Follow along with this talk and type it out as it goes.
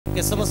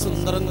केशव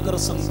सुंदरंकर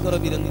शंकर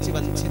विरंची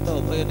वांछित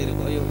अभय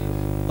निर्भय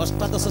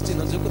अष्टादश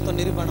चिन्हजुक्त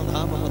निर्वाण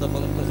धाम पद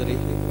पंकजरे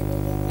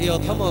ये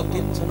अधम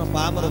किंचन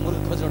पामर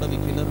मूर्ख जड़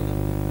विपिन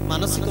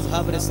मानसिक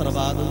भाव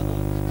सर्वाद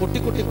कोटि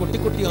कोटि कोटि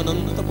कोटि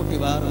अनंत कोटि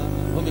बार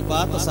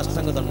भूमिपात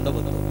साष्टांग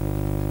दंडवत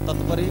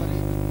तत्परे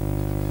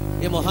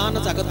ये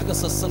महान जागतिक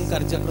सत्संग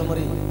कार्यक्रम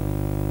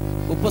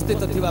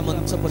उपस्थित थिबा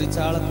मंच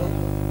परिचालक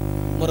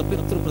मोर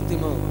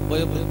पितृप्रतिम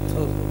वयोवृद्ध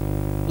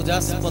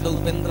पूजास्पद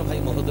उपेन्द्र भाई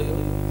महोदय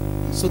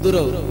सुदूर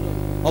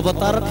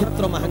अवतार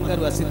क्षेत्र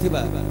महांगारू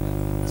आसीथिबा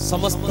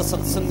समस्त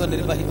सत्संग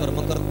निर्वाही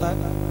कर्मकर्ता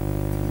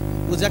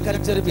पूजा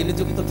कार्य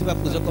विनियुक्त थिबा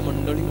पूजक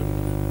मंडली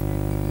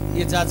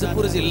ये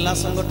जाजपुर जिला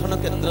संगठन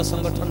केंद्र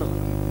संगठन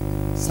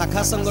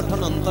शाखा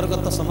संगठन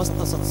अंतर्गत समस्त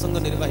सत्संग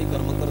निर्वाही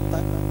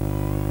कर्मकर्ता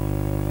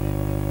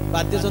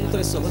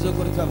वाद्यजंत्र सहयोग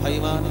करुवा भाई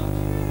मान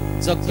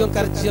यज्ञ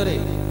कार्य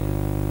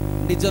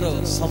निजर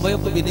समय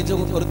को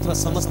विनियोग करुवा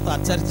समस्त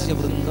आचार्य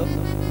वृंद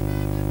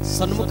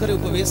सन्मुखरे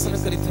उपवेशन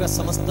करिथिबा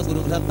समस्त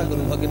गुरुभ्राता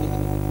गुरु भगिनी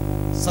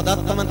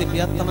सदात्मा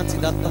दिव्यात्मा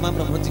चिदात्मा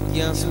ब्रह्म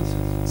जिज्ञासु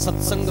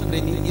सत्संग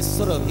प्रेमी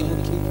ईश्वर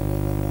अभिमुखी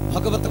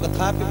भगवत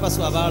कथा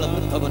पिपासु आबाल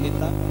वृद्ध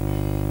वनिता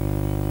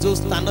जो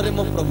स्थान रे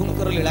मो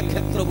प्रभुंकर लीला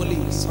क्षेत्र बोली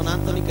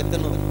सनातनी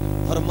केतन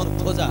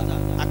धर्मध्वजा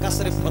आकाश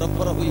रे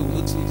फरफर होई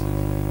उड़ुछि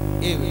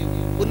ए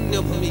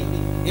पुण्य भूमि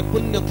ए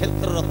पुण्य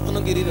क्षेत्र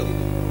रत्नगिरी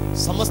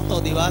समस्त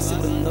अधिवासी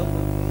वृंद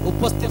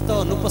उपस्थित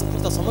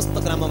अनुपस्थित समस्त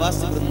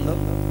ग्रामवासी वृंद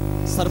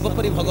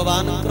सर्वोपरि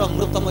भगवान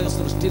अमृतमय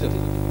सृष्टि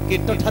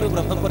कीट ठारू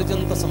ब्रह्म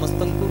पर्यंत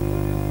समस्त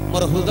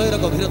मोर हृदय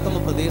गभीरतम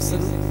प्रदेश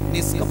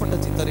निष्कपट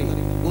चित्तरे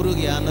गुरु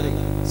ज्ञान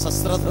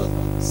सश्रद्ध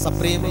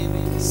सप्रेम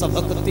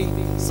सभक्ति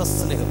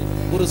सस्नेह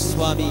गुरु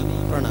स्वामी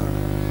प्रणाम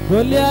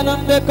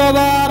बोलियानंद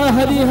कबार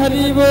हरि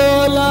हरि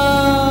बोला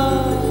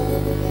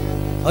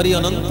हरि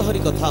अनंत हरि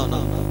कथा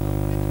अनंत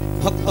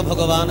भक्त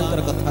भगवान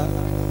कथा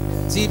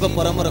जीव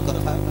परमर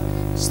कथा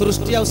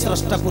सृष्टि और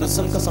स्रष्टा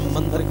पुरुषों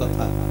संबंध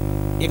कथा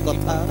ये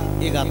कथा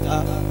ये गाथा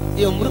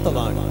ये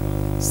अमृतवाणी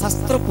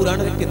शास्त्र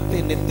पुराण रे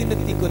केते नेति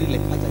नेति करी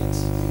लिखा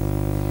जायछि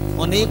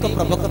अनेक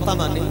प्रवक्ता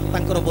माने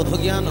तांकर बोध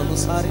ज्ञान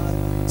अनुसार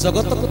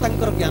जगत को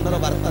तांकर ज्ञानर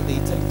वार्ता दे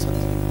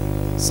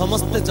चलिछन्ति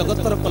समस्त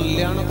जगतर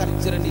कल्याण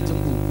कार्य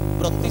निजकु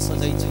प्रति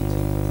सजाई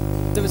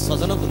तेज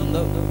सजन वृंद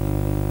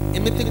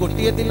एमिति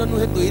गोटे दिन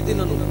नुहे दुई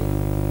दिन नुहे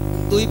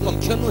दुई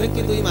पक्ष नुहे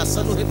कि दुई मास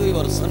नुहे दुई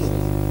वर्ष नुहे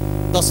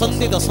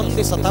दशंधि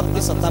दशंधि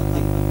शताब्दी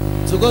शताब्दी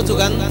जुग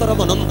जुगांतर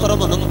मनंतर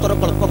मनंतर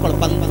कल्प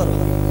कल्पांतर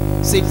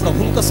से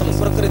प्रभुंक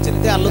संपर्क में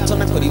जिते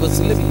आलोचना कर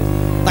बसिले भी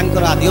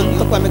तांकर आद्यंत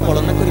को आम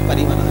कलना कर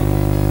पारिबा ना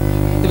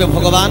तेबे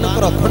भगवान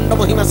अखंड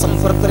महिमा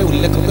संपर्क में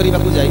उल्लेख करने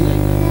को जाई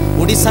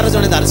ओडिशार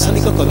जने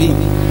दार्शनिक कवि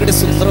गोटे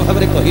सुंदर भाव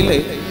में कहिले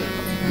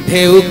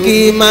ढेउकी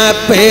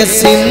मापे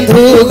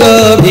सिंधु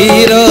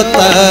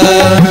गभीरता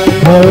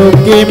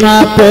ढेउकी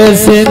मापे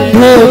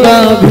सिंधु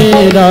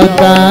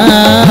गभीरता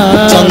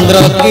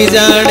चंद्र की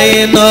जाने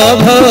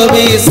नभ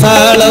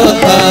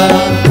विशालता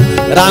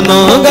राम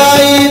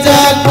गाई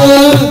जाकू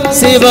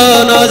शिव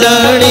न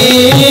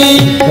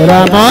जानी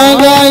राम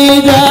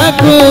गाई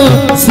जाकू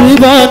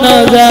शिव न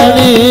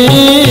जानी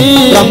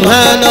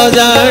ब्रह्मा न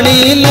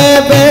जानिले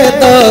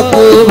वेद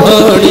को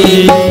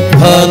भणी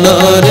धन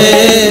रे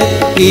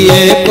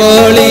किए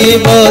कली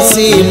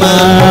बसीमा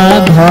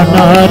धन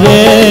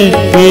रे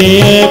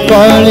किए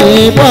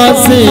कली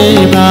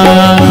बसीमा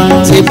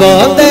जीव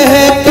देह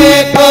के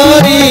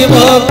करीब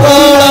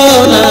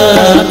कलना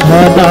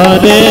धन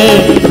रे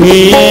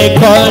किए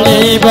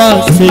कली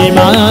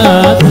बसीमा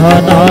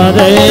धन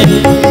रे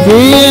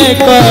किए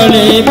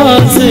कली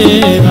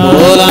बसीमा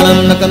बोल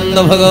आनंद कंद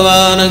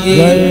भगवान की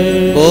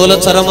बोल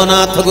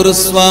चरमनाथ गुरु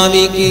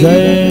स्वामी की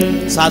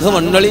साधु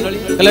मंडली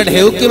कहले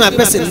ढेउकी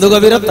मापे सिंधु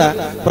गभीरता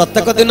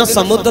प्रत्येक दिन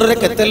समुद्र रे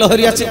केते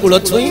लहरी आसी कूल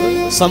छुई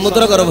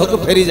समुद्र गर्भ को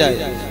फेरी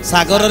जाए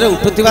सागर रे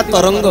उठुथिबा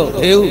तरंग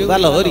ढेउ बा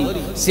लहरी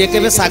से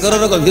केबे सागर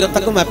रो गभीरता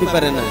को मापी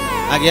पारे ना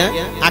आज्ञा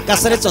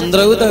आकाश रे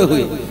चंद्र उदय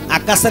हुए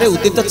आकाश रे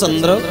उदित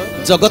चंद्र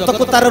जगत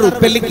को तार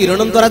रूपेली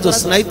किरण द्वारा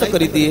ज्योत्स्नायित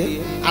करि दिए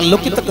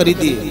आलोकित करि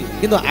दिए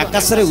किंतु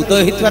आकाश रे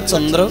उदय हितवा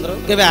चंद्र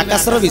केबे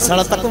आकाश रो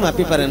विशालता को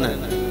मापी पारे ना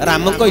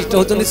राम को इष्ट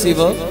होचंदी शिव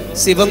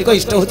शिव को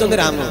इष्ट होचंदी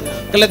राम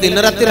कहले दिन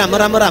राति राम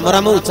राम राम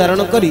राम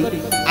उच्चारण करी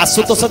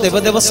आशुतोष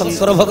देवदेव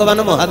शंकर भगवान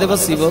महादेव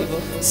शिव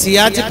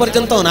सियाजी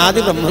पर्यंत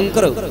अनादि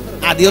ब्रह्मंकर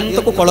आद्यंत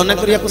को कलना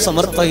करिया को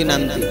समर्थ ही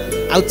नांती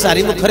आउ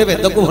चारि मुखरे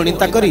वेद को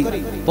भणिता करी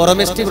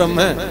परमेष्टि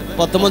ब्रह्मा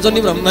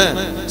पद्मजनी ब्रह्मा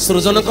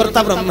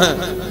सृजनकर्ता ब्रह्मा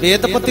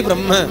वेदपति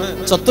ब्रह्मा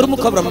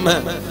चतुर्मुख ब्रह्मा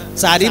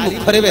चारि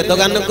मुखरे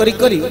वेदगान करी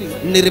करी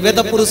निर्वेद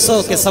पुरुष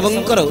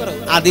केशवंकर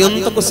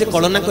आद्यंत को से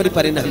कलना करि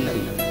पारि नांती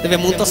तेबे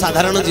मु तो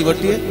साधारण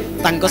जीवटीए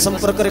तांको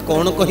संपर्क रे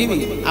कोन कहिबी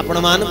आपण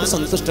मान को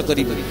संतुष्ट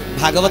करिबी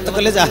भागवत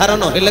कले जहार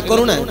न हेले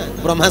करुणा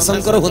ब्रह्मा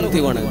शंकर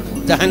हुंती बणा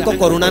जहां को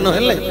करुणा न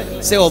हेले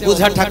से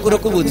अबुझा ठाकुर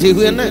को बुझी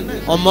हुए ना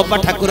अम्मपा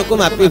ठाकुर को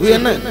मापी हुए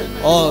ना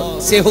और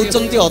से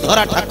होचंती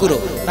अधरा ठाकुर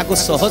ताको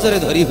सहज रे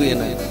धरी हुए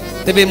ना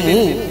तेबे मु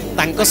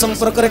तांको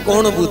संपर्क रे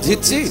कोन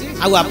बुझिछि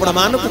आ आपण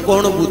मान को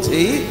कोन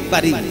बुझेई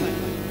पारि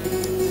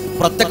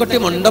प्रत्येकटी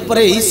मंडप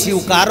रे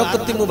स्वीकार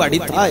कति मु बाड़ी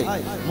थाए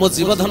मो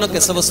जीवधन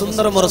केशव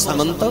सुंदर मोर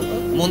सामंत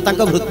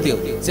मुंतांक भृत्य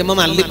से मो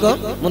मालिक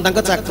मुंतांक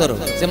चाकर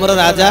से मोर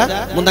राजा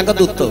मुंतांक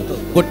दूत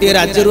गोटे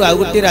राज्य रु आ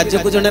गोटे राज्य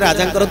को जने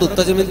राजांकर दूत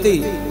जमिति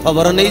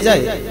खबर नहीं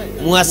जाए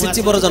मु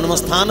आसीची मोर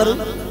जन्मस्थान रु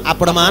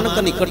आपण मानक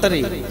निकट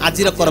रे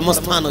आजिर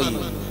कर्मस्थान होई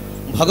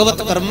भगवत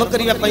कर्म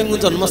करिया पई मु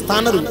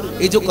जन्मस्थान रु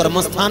ए जो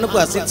कर्मस्थान को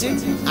आसीची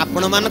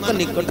आपण मानक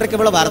निकट रे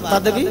केवल वार्ता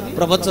देवी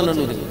प्रवचन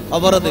नुहे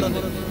खबर देवी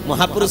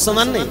महापुरुष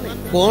माने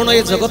कौन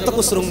ये जगत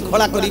को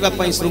श्रृंखला करिवा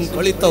पई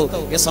श्रृंखलित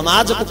ये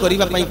समाज को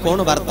करिवा पई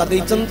कौन वार्ता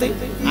देइचंते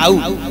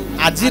आउ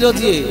आजिर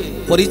जे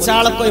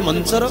परिचालक ए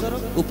मंचर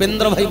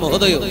उपेंद्र भाई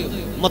महोदय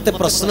मते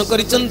प्रश्न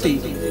करिचंती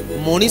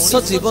मनीष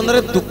जीवन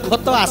रे दुख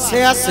तो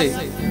आसे आसे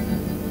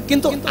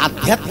किंतु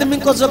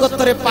आध्यात्मिक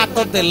जगत रे पाट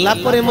देला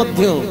परे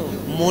मध्य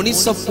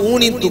मनीष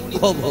पुणी दुख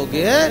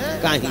भोगे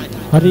काहे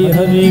हरि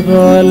हरि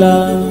बोला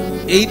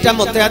एटा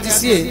मते आज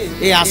सी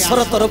ए आसर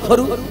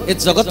तरफरु ए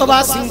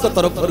जगतवासी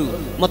तरफरु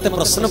मते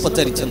प्रश्न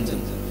पचारिछन्ति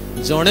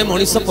जणे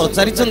मनीष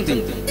पचारिछन्ति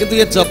किंतु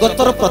ये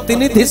जगतर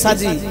प्रतिनिधि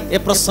साजी ए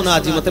प्रश्न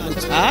आज मते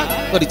पूछा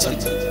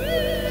करिछन्ति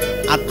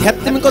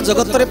आध्यात्मिक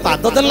जगत रे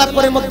पाद देला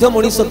परे मध्य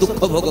मनीष दुख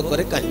भोग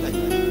करे काहे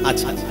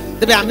अच्छा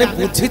तबे आमे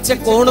बुझिचे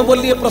कोन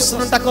बोली ए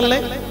प्रश्नटा करले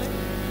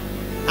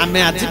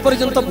आमे आज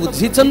पर्यंत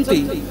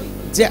बुझिछन्ति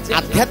जे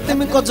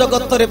आध्यात्मिक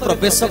जगत रे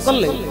प्रवेश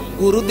कले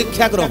गुरु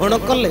दीक्षा ग्रहण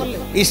कले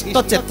इष्ट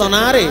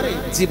चेतना रे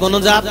जीवन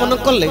यापन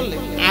कले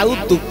आउ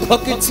दुख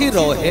किछि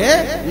रहे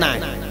ना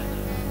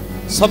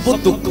सब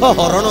दुख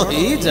हरण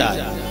हो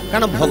जाए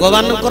कारण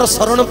भगवान को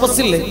शरण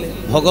पशिले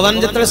भगवान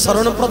जतले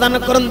शरण प्रदान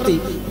करंती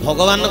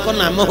भगवान को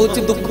नाम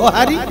होची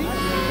दुखहारी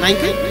नहीं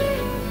कि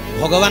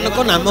भगवान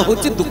को नाम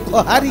होची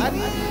दुखहारी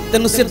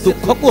तेनु से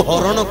दुख को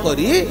हरण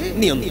करी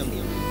नियंती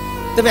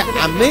तबे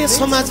आमे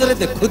समाज रे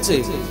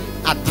देखुचे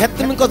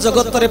आध्यात्मिक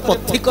जगत रे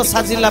पथिक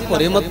साजिला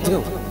परे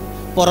मध्य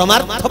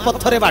परमार्थ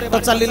पथरे बाट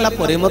चलिला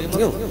परे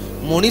मध्य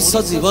मनीष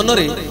जीवन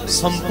रे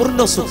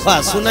संपूर्ण सुख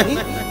आसु नाही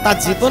ता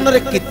जीवन रे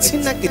किछि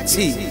ना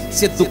किछि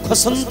से दुख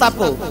संताप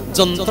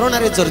जंत्रणा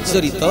रे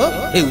जर्जरित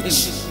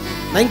हेउछि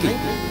नाही कि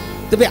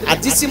तबे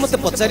आज सी मते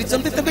पचारि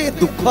चंती तबे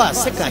दुख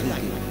आसे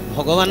काहे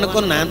भगवान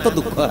को ना तो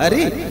दुख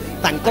हारी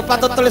तांको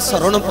पाद तले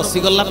शरण पसि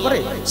गला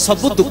परे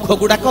सब दुख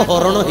गुडा को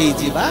हरण हेइ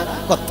जिबा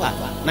कथा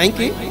नाही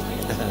कि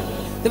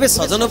तेबे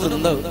सजन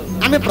वृंद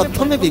आमे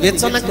प्रथमे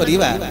विवेचना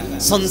करिवा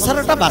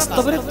संसारटा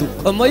वास्तव रे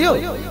दुखमय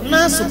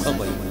ना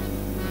सुखमय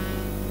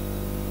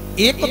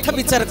एक कथा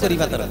विचार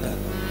करिवा दरकार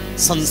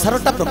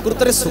संसारटा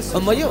प्रकृति रे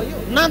सुखमय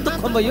ना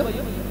दुखमय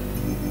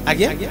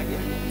आज्ञा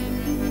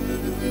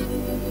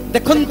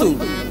देखंतु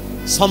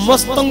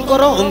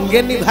समस्तंकर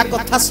अंगे निभा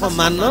कथा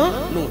समान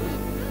नु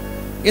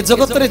ए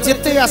जगत रे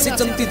जेते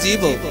आसीचंती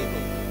जीव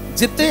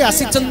जेते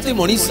आसीचंती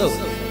मनीष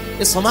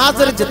ए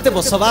समाज रे जेते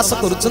बसवास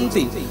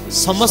करूचंती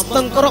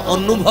समस्तंकर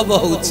अनुभव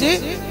होउची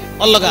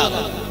अलग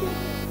अलग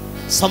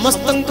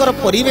समस्तंकर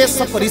परिवेश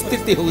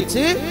परिस्थिति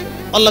होउची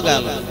अलग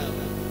अलग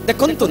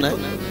देखंतु ना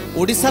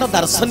ओडिसार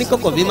दार्शनिक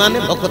कवि माने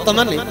भक्त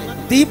माने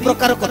दी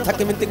प्रकार कथा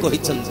केमिति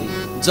कहिचंती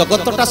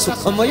जगतटा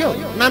सुखमय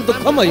ना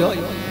दुखमय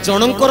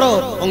जनकर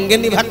अंगे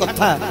निभा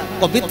कथा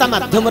कविता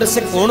माध्यम रे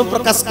से कोन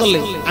प्रकाश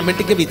कले आमे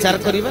टिके विचार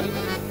करिबा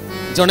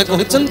जने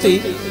कहिचंती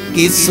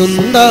कि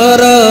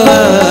सुंदर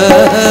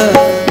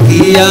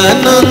कि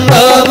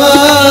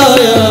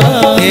आनंदमय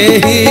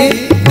एही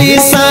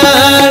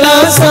विशाल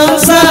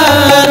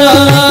संसार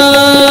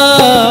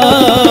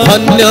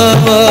धन्य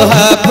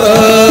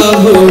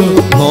महाप्रभु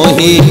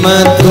महिमा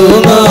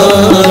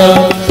तुमार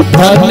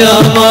धन्य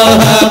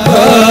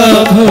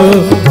महाप्रभु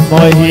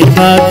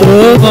महिमा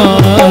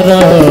तुमार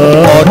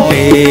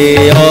अटे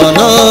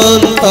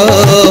अनंत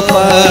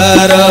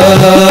पार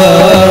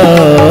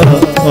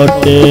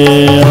अटे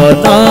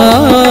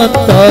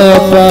अनंत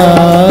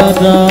पार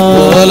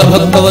बोल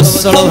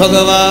भक्तवत्सल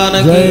भगवान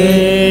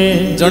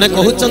की जने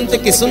कहउचंते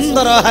कि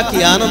सुंदर हा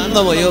कि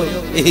आनंदमय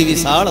एही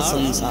विशाल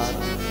संसार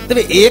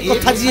तबे एक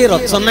कथा जी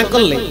रचना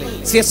करले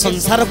से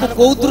संसार को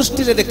को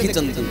दृष्टि रे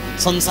देखिचंती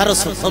संसार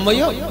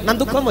सुखमय ना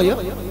दुखमय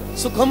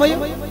सुखमय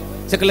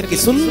से कहले कि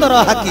सुंदर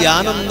हा कि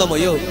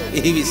आनंदमय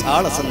एही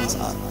विशाल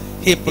संसार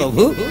हे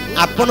प्रभु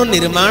आपण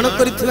निर्माण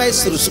करिथवा ए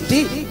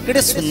सृष्टि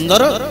केडे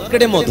सुंदर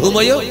केडे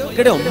मधुमय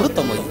केडे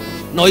अमृतमय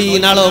नई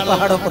नाल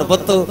पहाड़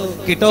पर्वत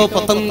कीट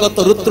पतंग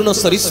तरुतृण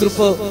सरीसृप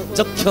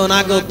चक्ष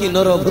नाग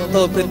किन्नर भूत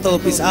प्रेत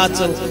पिशाच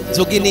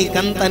जोगिनी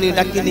कांतानी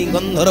डाकिनी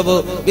गंधर्व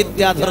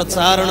विद्याधर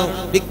चारण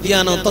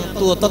विज्ञान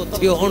तत्व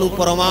तथ्य अणु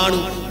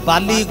परमाणु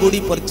बाली गुड़ी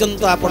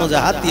पर्यंत आपण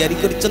जहा तैयारी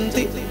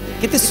करचंती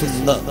केते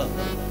सुंदर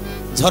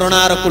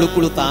झरणार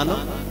कुळुकुळु तान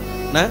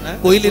ना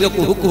कोइलीर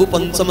कुहु कुहु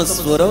पंचम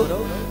स्वर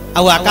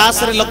आ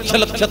आकाश रे लक्ष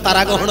लक्ष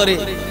तारा गहन रे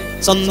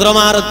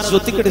चंद्रमार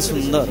ज्योति केते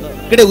सुंदर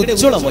केते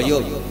उज्जवलमय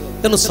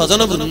तेनु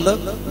सजन वृंद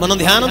मन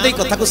ध्यान दे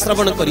कथा को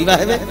श्रवण करिवा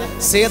हेबे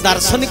से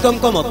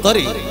दार्शनिकंक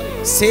मतरी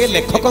से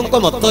लेखकंक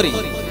मतरी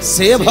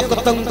से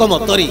भक्तंक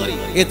मतरी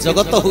ए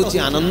जगत होची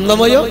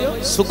आनंदमय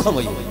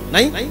सुखमय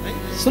नहीं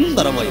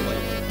सुंदरमय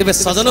तेबे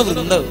सजन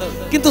वृंद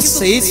किंतु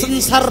सेही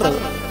संसार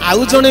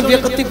आउ जणे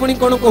व्यक्ति पुनी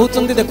कोन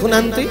कहउचंदी देखु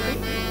नांती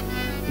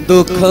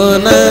दुख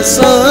नाश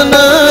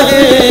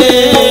नाहे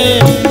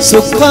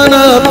सुख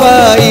न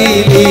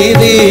पाइली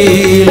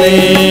दिने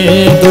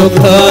दुख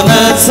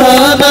नाश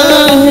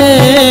नाहे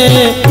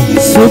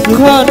सुख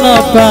न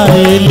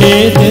पाइली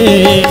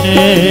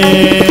दिने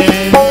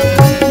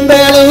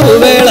बेलु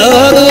बेल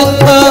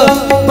दुख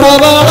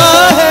प्रबल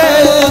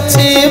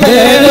हेउछि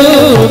बेलु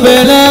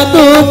बेल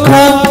दुख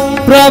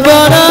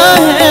प्रबल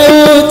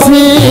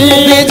हेउछि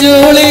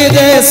बिजुली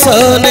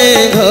देशने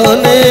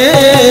घने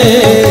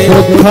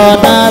दुख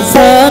नाश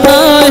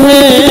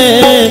नाहे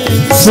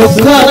सुख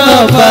न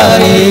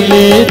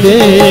पाइली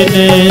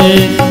दिने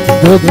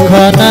दुख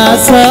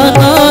नाश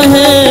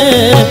नाहे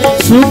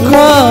सुख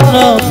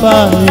न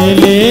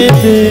पाइली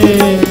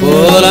दिने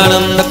बोल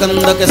आनंद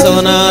कंद केशव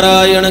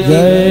नारायण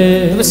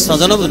की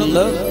सजन वृंद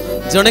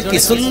जने कि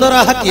सुंदर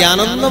कि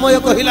आनंदमय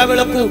कहला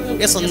बेलू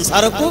ए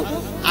संसार को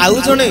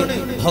आउ जने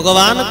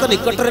भगवान को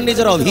निकट रे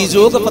निजर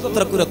अभियोग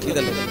पत्र को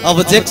रखीदेले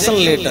ऑब्जेक्शन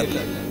लेटर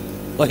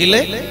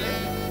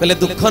कहले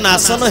दुख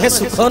नाश न हे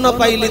सुख न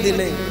पाइली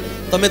दिने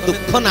तमे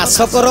दुख नाश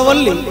कर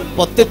बोली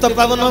पतित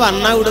पावन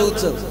बाना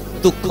उड़ौच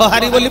दुख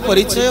हारी बोली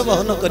परिचय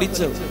बहन करिच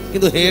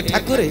किंतु हे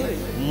ठाकुरे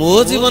मो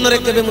जीवन रे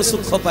केबे मु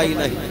सुख पाई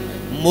नाही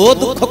मो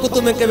दुख को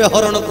तुमे केबे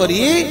हरण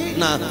करी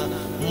ना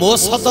मो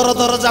सदर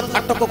दरजा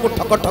फाटक को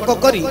ठक ठक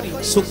करी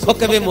सुख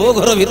केबे मो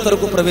घर भीतर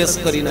को प्रवेश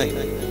करी नाही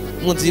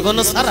मु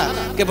जीवन सारा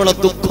केवल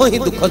दुख ही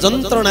दुख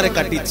जंत्रणा रे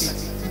काटिछि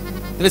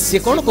तबे से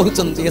कोन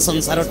कहउचंती ए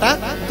संसारटा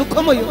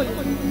दुखमय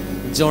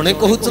जणे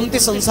कहउचंती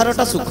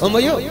संसारटा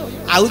सुखमय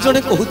आउ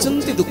जणे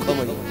कहउचंती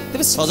दुखमय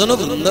तबे सजन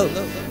वृंद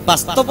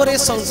वास्तव रे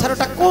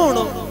संसारटा कोन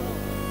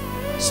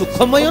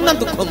सुखमय ना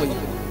दुखमय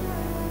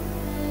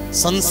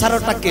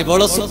संसारटा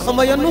केवल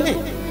सुखमय नुहे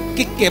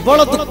कि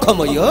केवल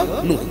दुखमय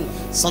नुहे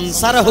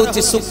संसार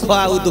होची सुख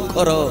आउ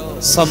दुखर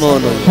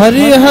समन्वय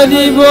हरि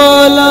हरि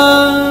बोला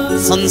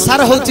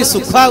संसार होची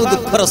सुख आउ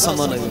दुखर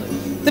समन्वय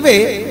तबे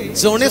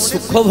जणे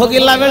सुख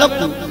भोगिला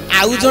बेलकु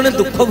आउ जणे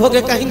दुख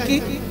भोगे काहेकि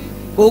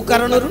को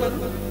कारण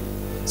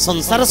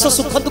संसार से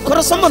सुख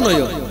दुखर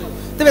समन्वय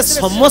तबे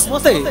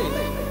समस्ते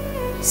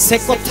से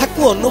कथा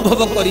को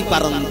अनुभव करि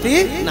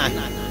पारंती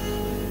नाही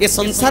ए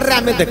संसार रे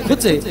आमे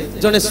देखुचे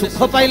जने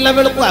सुख पाइला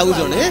बेलकु आउ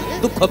जने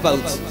दुख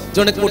पाउछ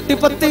जने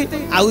कोटिपति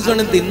आउ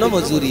जने दिन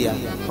मजूरिया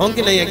हां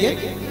कि नहीं आगे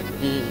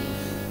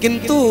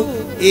किंतु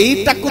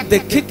एईटा को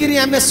देखिकिरी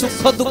आमे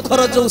सुख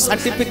दुखर जो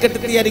सर्टिफिकेट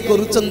तैयारी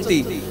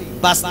करूचंती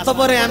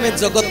वास्तव रे आमे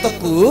जगत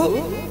को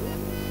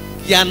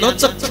ज्ञान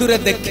चक्षुरे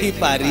देखि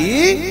पारी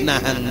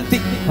नाहंती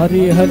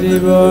हरि हरि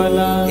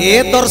बोला ए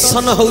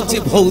दर्शन होउची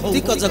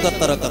भौतिक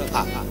जगतर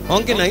कथा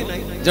हां कि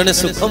नहीं जने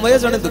सुखमय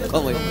जने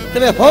दुखमय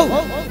तबे हो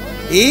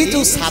ए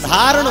जो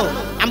साधारण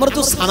आमर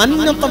जो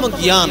सामान्यतम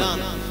ज्ञान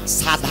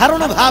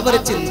साधारण भाव रे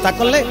चिंता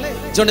कले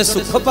जने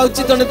सुख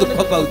पाउची जने दुख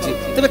पाउची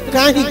तबे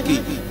काहे कि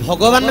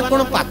भगवान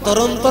कोन पातर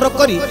अंतर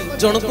करी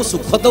जन को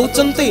सुख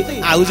दउचंती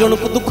आउ जन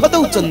को दुख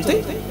दउचंती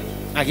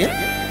आगे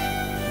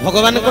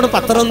भगवान कोन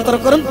पातर अंतर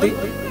करंती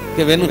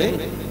केबे नुहे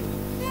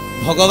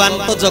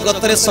भगवान तो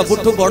जगत रे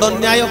सबुठु बड़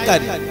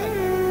न्यायकारी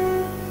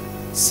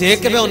से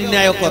केबे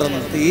अन्याय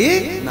करंती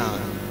ना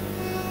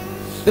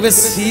तबे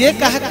सीए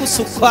काहाकू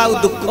सुख आउ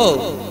दुख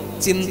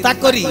चिंता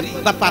करी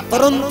बा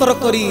पातरंतर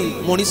करी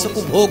मनीष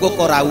को भोग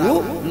कराऊ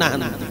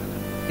नाहंती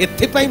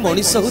एथिपाई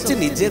मनीष होची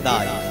निजे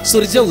दाय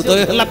सूर्य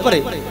उदय होला परे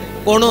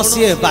कोन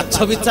सीए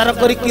बाछ विचार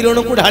करी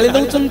किरण को ढाली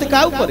दउचंती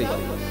का ऊपर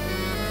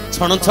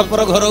छण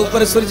छपर घर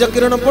ऊपर सूर्य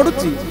किरण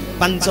पडुची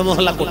पांच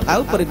महला कोठा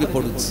ऊपर भी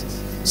पडुची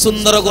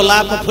सुंदर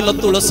गोलाप फूल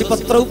तुलसी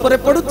पत्र ऊपर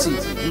पडुची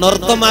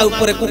नर्दमा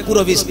ऊपर कुकुर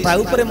विष्ठा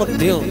ऊपर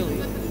मध्य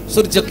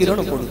सूर्य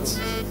किरण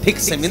पडुची ठीक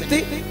सेमिति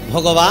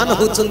भगवान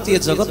होचंती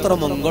जगतर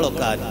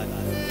मंगलकारी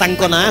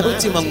तांको ना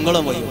होची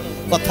मंगलमय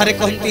कथारे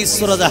कहंती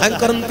ईश्वर जहा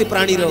करंती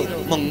प्राणीर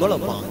मंगल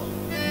पाए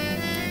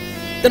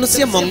तेनु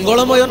से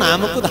मंगलमय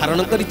नाम को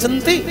धारण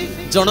करिसंती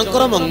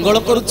जनकर मंगल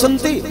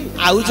करूछंती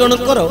आउ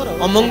जनकर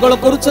अमंगल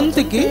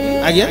करूछंती कि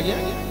आज्ञा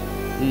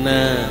ना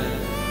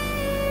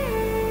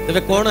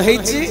तबे कोन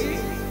हेची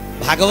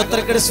भागवत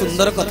रे केडे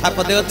सुंदर कथा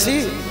पदे अछि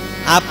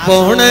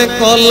आपण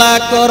कला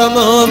कर्म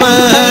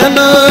मान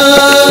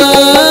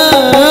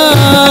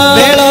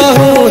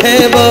बेलहु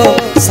हेब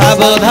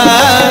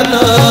सावधान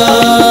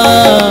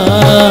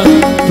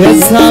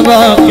केशव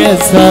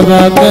केशव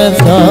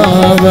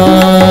केशव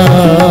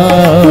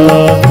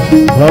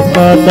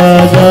भक्त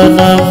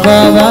जनक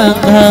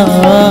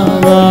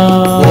बांधव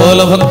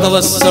बोल भक्त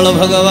वत्सल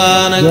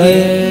भगवान की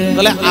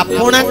बोले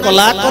आपण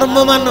कला कर्म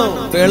मान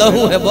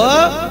बेलहु हेब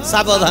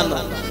सावधान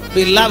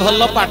पिला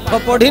भल पाठ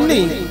पढ़िनी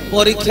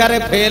परीक्षा रे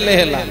फेल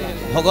हैला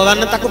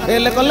भगवान ताको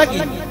फेल कला कि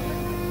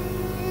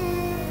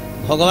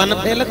भगवान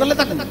फेल कले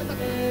ताको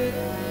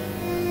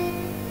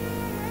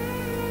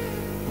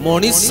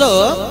मनीष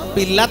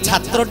पिला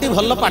छात्रटी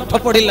भल पाठ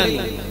पढ़िलानी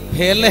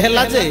फेल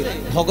हैला जे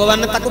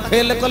भगवान ताको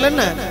फेल कले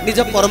ना निज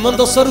कर्म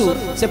दोषरु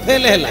से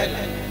फेल हैला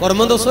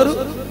कर्म दोषरु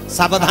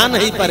सावधान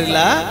हेई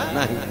पारिला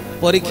नाही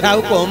परीक्षा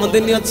आ कम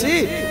दिन अछि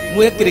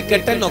मु ए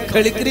क्रिकेट न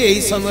खेली करी एई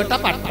समयटा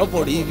पाठ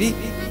पढ़ीबी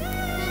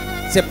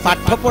से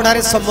पाठ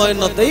पढ़ारे समय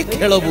न देई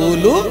खेल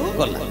बोलू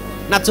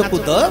गला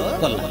नाचकुद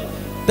कला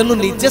तेणु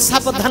निजे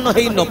सावधान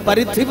हो न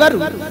पारि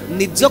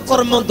निज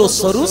कर्म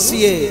दोषरु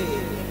सीए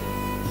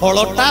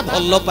फलटा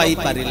भल पाई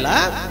पारिला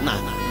ना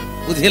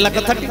बुझेला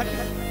कथा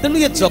तेणु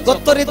ये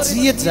जगत रे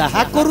जी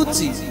जहा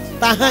करुची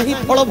ताहा ही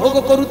फल भोग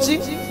करुची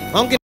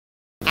हाँ कि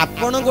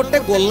आपण गोटे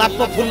गोलाप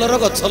फूलर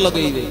गछ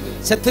लगेबे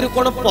सेथिरु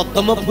कोन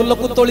पद्म फूल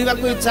को तोलिबा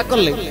को इच्छा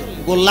करले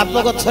गोलाप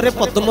गछरे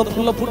पद्म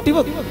फूल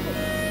फुटिबो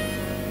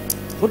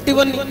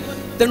फुटिबनी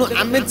तेणु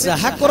आमे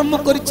जहा कर्म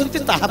करिसंती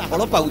ताहा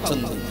फल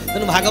पाउछंती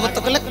तेणु भागवत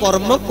कहले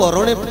कर्म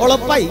करणे फल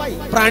पाई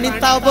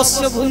प्राणीता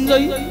अवश्य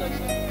भुंजई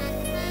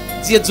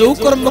जे जो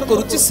कर्म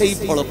करूची सेही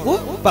फल को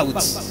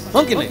पाउछ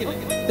हां कि नहीं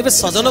तेबे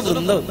सजन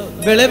वृंद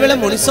बेले बेले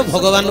मनुष्य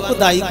भगवान को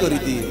दायी करि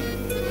दिए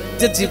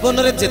जे जीवन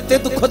रे जेते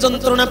दुख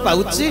जंत्रणा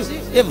पाउची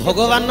ए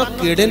भगवान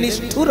केडे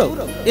निष्ठुर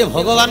ए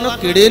भगवान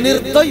केडे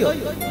निर्दय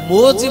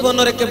मो जीवन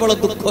रे केवल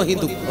दुख ही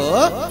दुख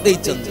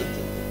देइचंती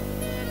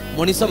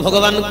मनुष्य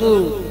भगवान को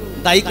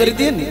दायी कर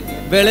दिएनी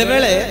बेले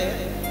बेले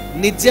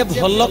निजे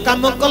भल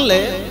काम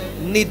कले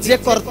निजे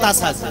कर्ता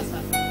साजे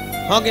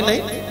हाँ कि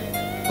नहीं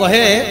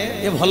कहे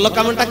ये भल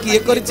कामटा किए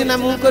करिछि ना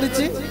मु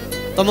करिछि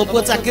तम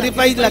पुओ चाकरी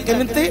पाइला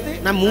केमिति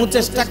ना मु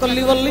चेष्टा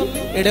कली बोली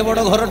एडे बड़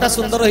घरटा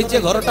सुंदर होइछे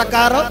घरटा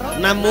कार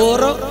ना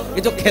मोर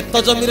ए जो खेत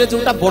जमी रे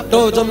जोटा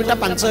बड़ जमीटा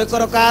 5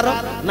 एकर कार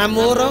ना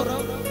मोर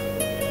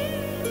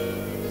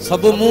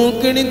सब मु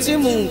किनिछि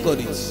मु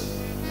करिछि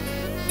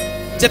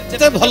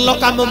जेते भल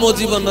काम मो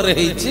जीवन रे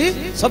हेछि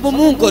सब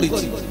मु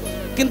करिछि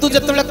किंतु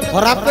जेतेले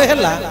खराब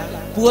हैला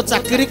पुओ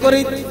चाकरी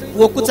करै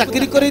पुओ को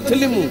चाकरी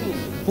करैथिली मु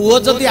पुओ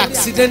जदि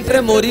एक्सीडेंट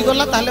रे मरी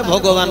गला ताले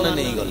भगवान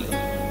नै गले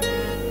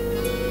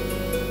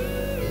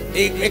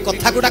ए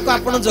कथा गुडा को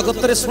आपण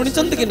जगत रे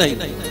सुनिचंती कि नहीं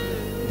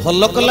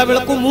भल कला बेल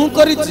को मु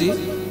करिछि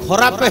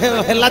खराब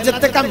हैला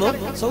जेते काम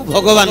सब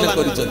भगवान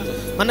करिचंती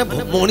माने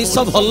मनीष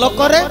भल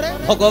करे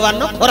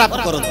भगवान खराब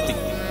करंती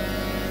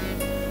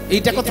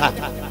एटा कथा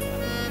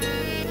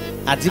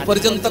आज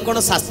पर्यंत कौन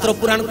शास्त्र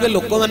पुराण को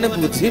लोक माने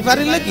बुझी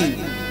पारिले कि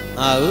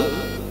आउ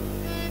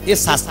ये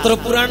शास्त्र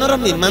पुराण रो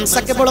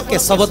मीमांसा केवल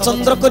केशव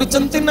चंद्र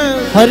करिसंती ना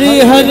हरि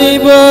हरि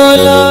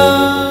बोल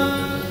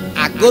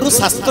आगरु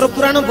शास्त्र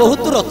पुराण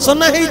बहुत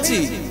रचना हेछि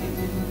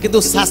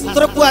किंतु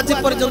शास्त्र को आज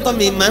पर्यंत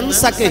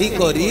मीमांसा केही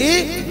करी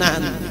ना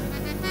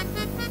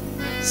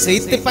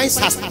सेइते पई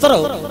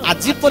शास्त्र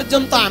आज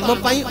पर्यंत आम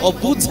पई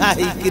अबुझा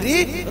हेकरी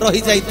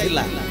रही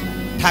जाइथिला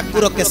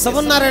ठाकुर केशव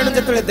नारायण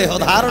जेतले देह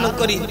धारण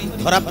करी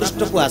धरा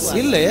पृष्ठ को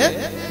आसिले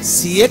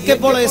सीए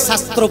केवल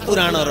शास्त्र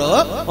पुराण रो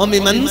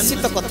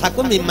अमीमांसित कथा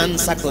को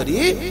मीमांसा करी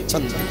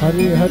छंदी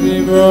हरि हरि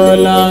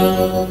बोला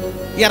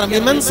यार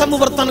मीमांसा मु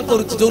वर्तन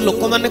करूची जो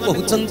लोक माने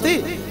कहउचंती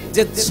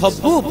जे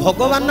सबु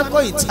भगवान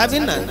को इच्छा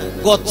बिना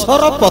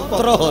गछर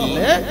पत्र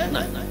होले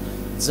ना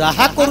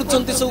जहा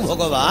करूचंती सब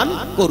भगवान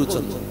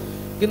करूचंती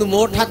किंतु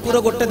मो ठाकुर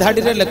गोटे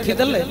धाड़ी रे लिखि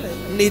देले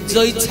निज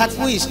इच्छा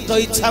को इष्ट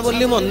इच्छा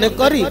बोली मने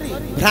करी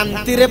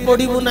भ्रांति रे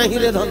पड़िबु नाही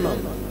रे धन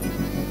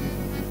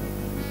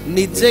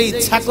निजे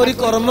इच्छा करी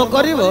कर्म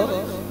करिवो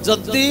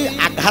जदि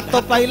आघात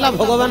पाइला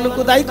भगवान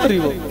को दायी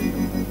करिवो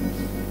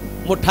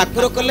मो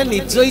ठाकुर कहले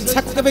निज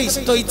इच्छा को केबे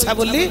इष्ट इच्छा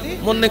बोली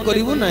मने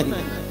करिवु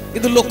नाही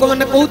किंतु लोक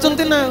माने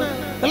कहउचंती ना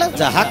कहला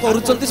जहा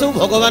करूचंती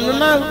सब भगवान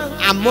ना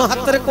आम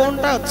हाथ रे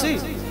कोनटा अछि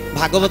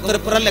भागवत रे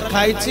पूरा लिखा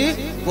आइछि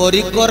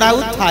करी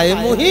कराउ थाए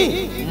मुहि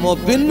मो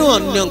बिनु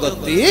अन्य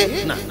गति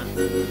ना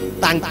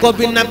तांको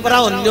बिना परा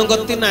अन्य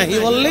गति नाही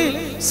बोली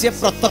से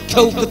प्रत्यक्ष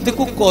उक्ति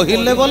को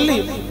कहिले बोली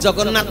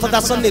जगन्नाथ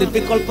दास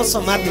निर्विकल्प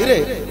समाधि रे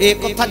ए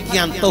कथा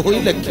ज्ञात होई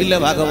लिखिले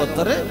भागवत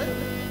रे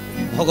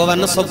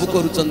भगवान सब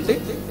करूचंती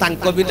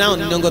तांको बिना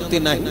अन्य गति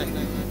नाही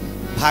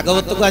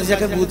भागवत को आज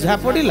जाके बुझा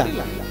पड़िला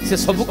से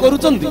सब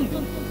करूचंती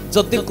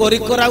जति करी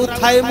कराउ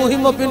थाए मुहि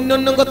मो बिनु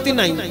अन्य गति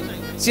नाही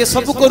से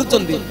सब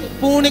करूचंती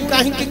पुणी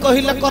काहींकी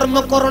कहिला कर्म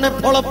करणे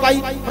फल पाई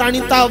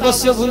प्राणीता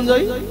अवश्य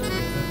भुंजई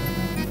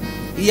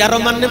यार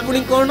माने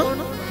पुणी कोन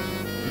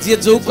जे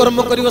जो कर्म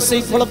करिवो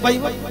सेही फल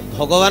पाइबो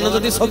भगवान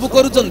जदि सब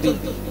करूचंती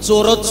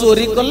चोर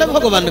चोरी कले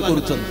भगवान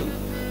करूचंती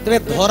तबे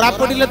धरा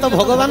पडिले तो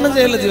भगवान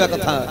जेल जीवा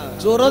कथा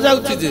चोर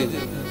जाउची जे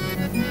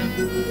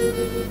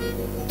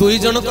दुई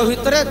जनक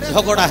भितरे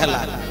झगड़ा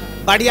हैला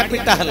बाडिया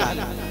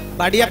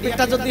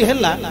पिटा जदि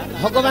हैला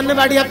भगवान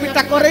बाडिया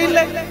पिटा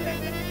करैले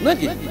न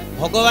कि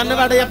भगवान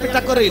बाडिया पिटा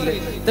करैले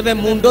तबे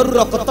मुंडरु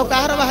रक्त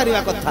काहर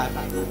बाहरिया कथा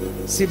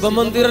शिव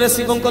मंदिर रे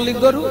शिवंक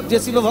लिंगरु जे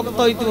शिव भक्त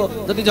होइतिबो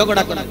जदि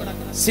झगड़ा करे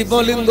शिव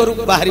लिंगरु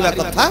बाहरिया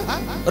कथा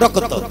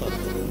रक्त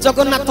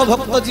जगन्नाथ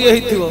भक्त जी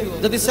हेतिबो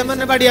जदि से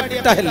माने बाडिया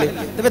पिटा हेले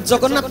तबे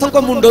जगन्नाथक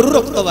मुंडरु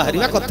रक्त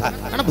बाहरिया कथा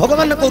कारण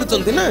भगवान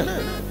करूचंती ना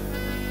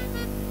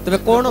तबे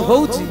कोन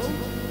होउची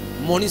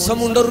मनीष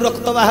मुंडरु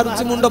रक्त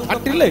बाहरुची मुंड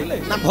फाटिले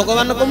ना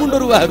भगवान को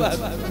मुंडरु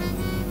बाहरुची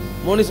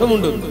मनीष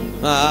मुंडरु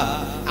हां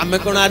आमे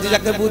कोन आज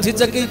जाके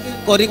बुझिछ कि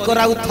करी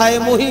कराउ थाए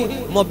मोहि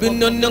मो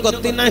बिन्नन्य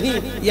गति नाही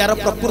यार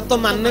प्रकृत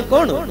माने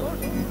कोन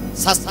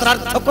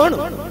शास्त्रार्थ कोन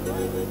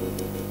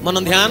मन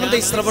ध्यान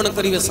दे श्रवण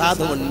करिवे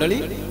साधु मंडली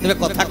तबे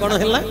कथा कोन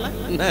हैला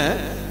ना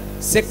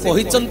से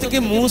कहिचंती कि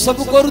मु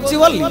सब करूची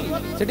बोली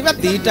सेठी बा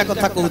दीटा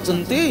कथा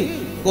कहउचंती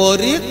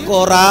करी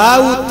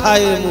कराउ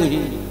थाए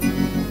मोहि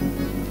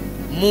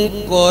ମୁଁ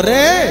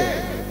କରେ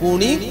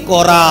ପୁଣି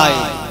କରାଏ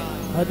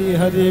हरि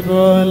हरि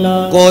बोला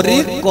କରି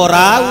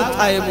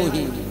କରାଉଥାଏ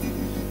ମୁହିଁ।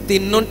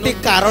 ତିନୋଟି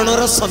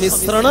କାରଣର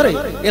ସମିଶ୍ରଣରେ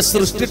ଏ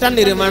ସୃଷ୍ଟିଟା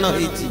ନିର୍ମାଣ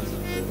ହେଇଛି।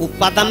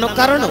 ଉପାଦାନ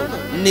କାରଣ,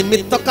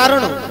 ନିମିତ୍ତ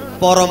କାରଣ,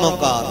 ପରମ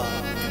କାରଣ।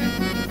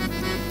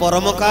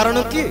 ପରମ କାରଣ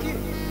କିଏ?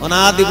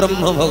 ଅନାଦି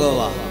ବ୍ରହ୍ମ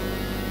ଭଗବାନ।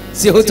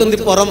 ସିଏ ହଉଛନ୍ତି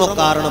ପରମ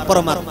କାରଣ,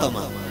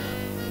 ପରମାତ୍ମା।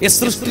 ଏ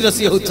ସୃଷ୍ଟିର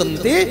ସିଏ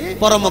ହଉଛନ୍ତି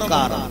ପରମ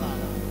କାରଣ।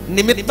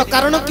 ନିମିତ୍ତ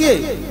କାରଣ କିଏ?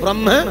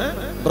 ବ୍ରହ୍ମା।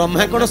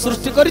 ବ୍ରହ୍ମା କଣ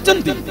ସୃଷ୍ଟି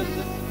କରିଛନ୍ତି?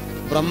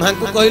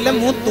 ବ୍ରହ୍ମାଙ୍କୁ କହିଲେ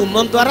ମୁଁ ତୁମ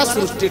ଦ୍ୱାରା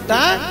ସୃଷ୍ଟିଟା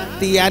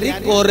ତିଆରି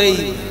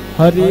କରେଇ।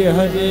 हरि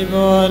हरि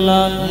बोला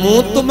ମୁଁ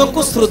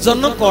ତୁମକୁ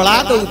ସୃଜନ କଳା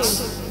ଦଉଛି,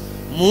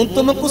 ମୁଁ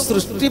ତୁମକୁ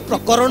ସୃଷ୍ଟି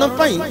ପ୍ରକରଣ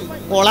ପାଇଁ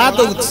କଳା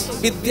ଦଉଛି,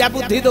 ବିଦ୍ୟା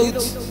ବୁଦ୍ଧି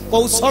ଦଉଛି,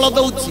 କୌଶଳ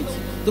ଦଉଛି।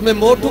 ତୁମେ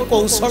ମୋଠୁ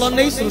କୌଶଳ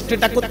ନେଇ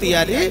ସୃଷ୍ଟିଟାକୁ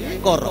ତିଆରି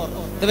କର।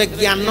 ତେବେ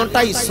ଜ୍ଞାନଟା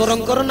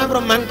ଈଶ୍ୱରଙ୍କର ନା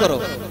ବ୍ରହ୍ମାଙ୍କର?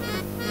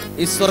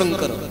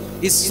 ଈଶ୍ୱରଙ୍କର।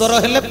 ଈଶ୍ୱର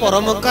ହେଲେ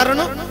ପରମ କାରଣ,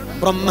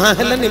 ବ୍ରହ୍ମା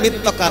ହେଲେ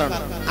ନିମିତ୍ତ କାରଣ।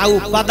 ଆଉ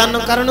ଉପାଦାନ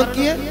କାରଣ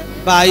କିଏ?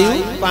 ବାୟୁ,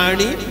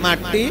 ପାଣି,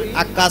 ମାଟି,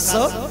 ଆକାଶ,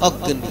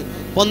 ଅଗ୍ନି।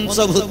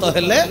 ପଞ୍ଚଭୂତ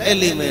ହେଲେ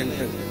ଏଲିମେଣ୍ଟ,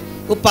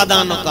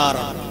 ଉପାଦାନ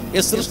କାରଣ ଏ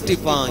ସୃଷ୍ଟି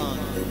ପାଇଁ।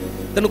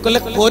 ତେଣୁ କହିଲେ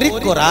କରି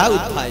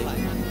କରାଉଥାଏ।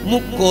 ମୁଁ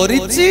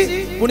କରିଛି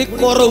ପୁଣି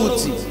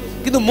କରଉଛି,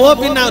 କିନ୍ତୁ ମୋ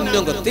ବିନା ଅନ୍ୟ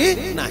ଗତି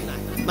ନାହିଁ।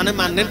 ମାନେ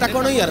ମାନେଟା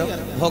କଣ ୟାର?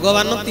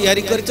 ଭଗବାନ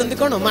ତିଆରି କରିଛନ୍ତି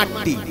କଣ?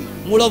 ମାଟି,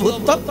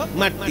 ମୂଳଭୂତ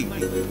ମାଟି।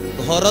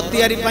 ଘର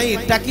ତିଆରି ପାଇଁ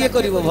ଇଟା କିଏ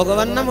କରିବ?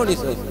 ଭଗବାନ ନା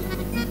ମଣିଷ?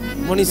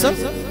 ମଣିଷ।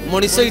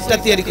 ମଣିଷ ଇଟା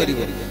ତିଆରି କରିବ।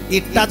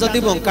 ଇଟା ଯଦି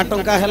ବଙ୍କା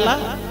ଟଙ୍କା ହେଲା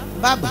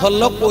ବା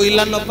ଭଲ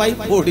କୋଇଲା ନ ପାଇ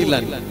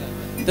ପୋଡ଼ିଲାନି,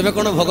 ତେବେ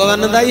କଣ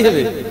ଭଗବାନ ଦାୟୀ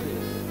ହେବେ?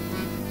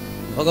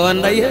 ଭଗବାନ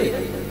ଦାୟୀ ହେବେ?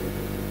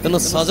 ତେଣୁ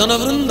ସଜନ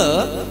ବୃନ୍ଦ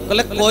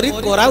କହିଲେ କରି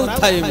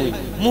କରାଉଥାଏ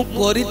ମୁଁ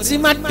କରିଛି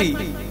ମାଟି,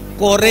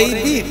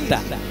 କରେଇବି ଇଟା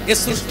ଏ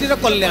ସୃଷ୍ଟିର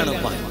କଲ୍ୟାଣ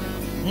ପାଇଁ।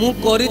 ମୁଁ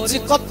କରିଛି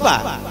କପା,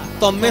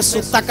 ତମେ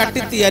ସୂତା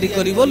କାଟି ତିଆରି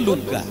କରିବ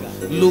ଲୁଗା।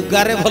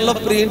 ଲୁଗାରେ ଭଲ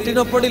ପ୍ରିଣ୍ଟ ନ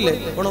ପଡ଼ିଲେ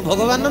କଣ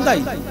ଭଗବାନ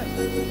ଦାୟୀ?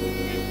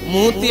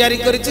 ମୁଁ ତିଆରି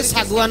କରିଛି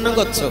ଶାଗୁଆନ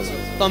ଗଛ,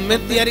 ତମେ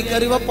ତିଆରି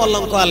କରିବ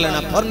ପଲଙ୍କ ଆଲେଣା,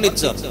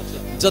 ଫର୍ଣ୍ଣିଚର।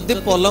 ଯଦି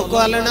ପଲଙ୍କ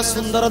ଆଲେଣା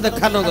ସୁନ୍ଦର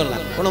ଦେଖା ନଗଲା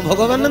କଣ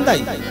ଭଗବାନ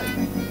ଦାୟୀ?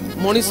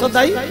 ମଣିଷ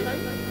ଦାୟୀ?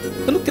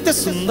 ତେଣୁ କେତେ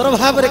ସୁନ୍ଦର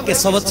ଭାବରେ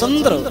କେଶବ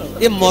ଚନ୍ଦ୍ର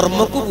ଏ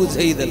ମର୍ମକୁ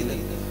ବୁଝେଇ ଦେଲେ।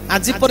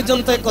 ଆଜି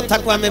ପର୍ଯ୍ୟନ୍ତ ଏ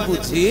କଥାକୁ ଆମେ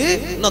ବୁଝି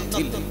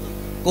ନଥିଲେ।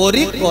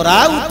 କରି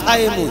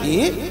କରାଉଥାଏ ମୁହିଁ,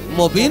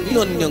 ମୋ ବିନ୍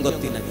ଅନ୍ୟ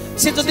ଗତି ନାହିଁ।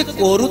 ସେ ଯଦି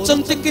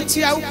କରୁଛନ୍ତି କିଛି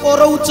ଆଉ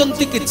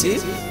କରଉଛନ୍ତି କିଛି,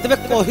 ତେବେ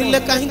କହିଲେ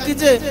କାହିଁକି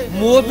ଯେ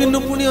ମୋ ବିନୁ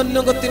ପୁଣି ଅନ୍ୟ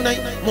ଗତି ନାହିଁ?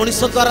 ମଣିଷ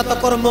ଦ୍ୱାରା ତ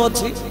କର୍ମ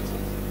ଅଛି,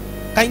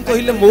 କାହିଁ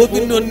କହିଲେ ମୋ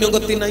ବିନୁ ଅନ୍ୟ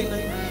ଗତି ନାହିଁ?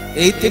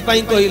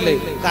 ଏଇଥିପାଇଁ କହିଲେ।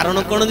 କାରଣ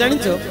କଣ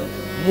ଜାଣିଛ?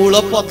 ମୂଳ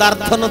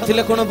ପଦାର୍ଥ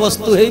ନଥିଲେ କଣ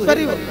ବସ୍ତୁ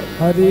ହେଇପାରିବ?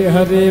 हरि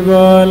हरि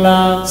बोला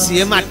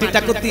ସିଏ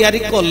ମାଟିଟାକୁ ତିଆରି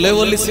କଲେ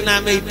ବୋଲି ସିନା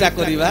ଆମେ ଇଟା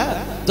କରିବା।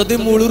 ଯଦି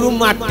ମୂଳରୁ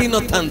ମାଟି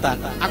ନଥାନ୍ତା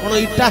ଆଉ କଣ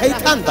ଇଟା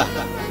ହେଇଥାନ୍ତା?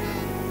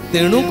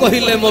 ତେଣୁ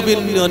କହିଲେ ମୋ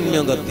ବିନୁ ଅନ୍ୟ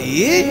ଗତି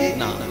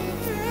ନା।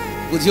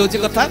 ବୁଝି ହଉଛି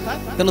କଥା?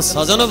 ତେଣୁ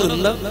ସଜନ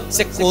ବୃନ୍ଦ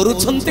ସେ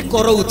କରୁଛନ୍ତି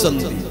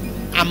କରଉଛନ୍ତି।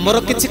 ଆମର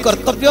କିଛି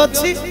କର୍ତ୍ତବ୍ୟ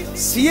ଅଛି,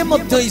 ସିଏ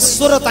ମଧ୍ୟ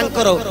ଈଶ୍ୱର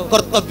ତାଙ୍କର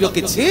କର୍ତ୍ତବ୍ୟ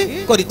କିଛି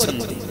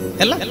କରିଛନ୍ତି।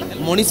 ହେଲା,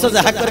 ମଣିଷ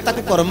ଯାହା କରେ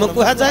ତାକୁ କର୍ମ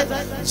କୁହାଯାଏ।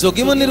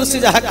 ଯୋଗୀମନି ଋଷି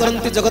ଯାହା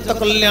କରନ୍ତି ଜଗତ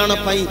କଲ୍ୟାଣ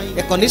ପାଇଁ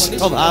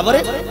ଏକନିଷ୍ଠ ଭାବରେ,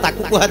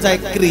 ତାକୁ କୁହାଯାଏ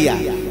କ୍ରିୟା।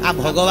 ଆଉ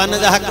ଭଗବାନ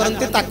ଯାହା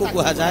କରନ୍ତି ତାକୁ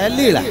କୁହାଯାଏ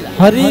ଲୀଳା।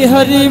 हरि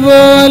हरि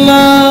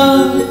बोला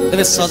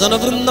ତେବେ ସଜନ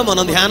ବୃନ୍ଦ ମନ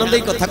ଧ୍ୟାନ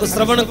ଦେଇ କଥାକୁ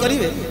ଶ୍ରବଣ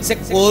କରିବେ। ସେ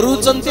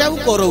କରୁଛନ୍ତି ଆଉ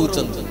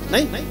କରଉଛନ୍ତି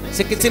ନାଇଁ,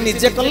 ସେ କିଛି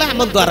ନିଜେ କଲେ,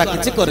 ଆମ ଦ୍ୱାରା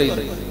କିଛି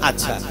କରେଇଲେ।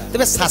 ଆଚ୍ଛା,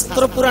 ତେବେ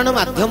ଶାସ୍ତ୍ର ପୁରାଣ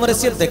ମାଧ୍ୟମରେ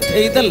ସିଏ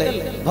ଦେଖେଇ ଦେଲେ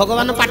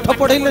ଭଗବାନ ପାଠ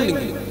ପଢେଇଲେନି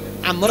କି?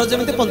 ଆମର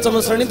ଯେମିତି ପଞ୍ଚମ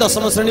ଶ୍ରେଣୀ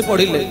ଦଶମ ଶ୍ରେଣୀ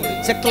ପଢିଲେ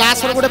ସେ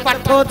କ୍ଲାସର ଗୋଟେ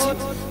ପାଠ ଅଛି।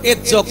 ଏ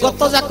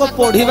ଜଗତ ଯାକ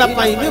ପଢିବା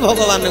ପାଇଁ ବି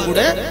ଭଗବାନ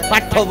ଗୋଟେ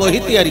ପାଠ ବହି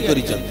ତିଆରି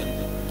କରିଛନ୍ତି।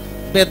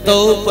 ବେଦ,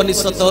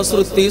 ଉପନିଷଦ,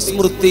 ଶ୍ରୁତି,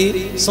 ସ୍ମୃତି,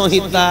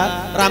 ସଂହିତା,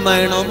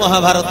 ରାମାୟଣ,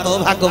 ମହାଭାରତ,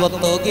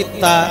 ଭାଗବତ,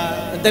 ଗୀତା,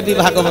 ଦେବୀ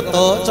ଭାଗବତ,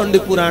 ଚଣ୍ଡୀ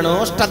ପୁରାଣ,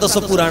 ଅଷ୍ଟାଦଶ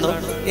ପୁରାଣ,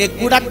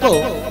 ଏଗୁଡାକ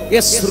ଏ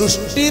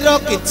ସୃଷ୍ଟିର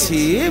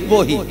କିଛି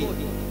ବହି।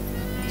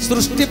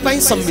 ସୃଷ୍ଟି ପାଇଁ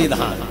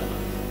ସମ୍ବିଧାନ,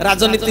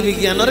 ରାଜନୀତି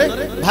ବିଜ୍ଞାନରେ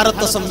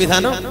ଭାରତ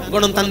ସମ୍ବିଧାନ,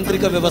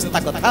 ଗଣତାନ୍ତ୍ରିକ ବ୍ୟବସ୍ଥା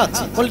କଥା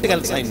ଅଛି,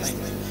 ପଲିଟିକାଲ ସାଇନ୍ସ।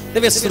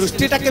 ତେବେ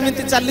ସୃଷ୍ଟିଟା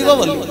କେମିତି ଚାଲିବ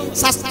ବୋଲି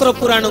ଶାସ୍ତ୍ର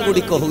ପୁରାଣ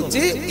ଗୁଡିକ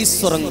ହଉଛି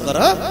ଈଶ୍ୱରଙ୍କର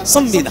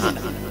ସମ୍ବିଧାନ,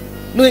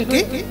 ନୁହେଁ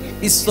କି?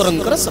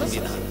 ଈଶ୍ୱରଙ୍କର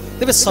ସମ୍ବିଧାନ।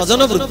 ତେବେ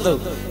ସଜନ ବୃତ୍ତ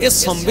ଏ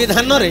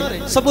ସମ୍ବିଧାନରେ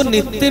ସବୁ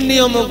ନୀତି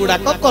ନିୟମ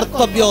ଗୁଡାକ,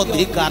 କର୍ତ୍ତବ୍ୟ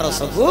ଅଧିକାର,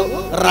 ସବୁ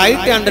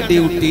ରାଇଟ ଆଣ୍ଡ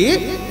ଡ୍ୟୁଟି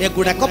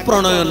ଏଗୁଡାକ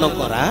ପ୍ରଣୟନ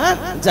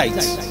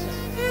କରାଯାଇଛି।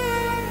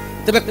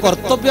 ତେବେ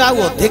କର୍ତ୍ତବ୍ୟ ଆଉ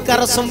ଅଧିକାର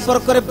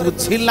ସମ୍ପର୍କରେ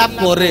ବୁଝିଲା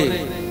ପରେ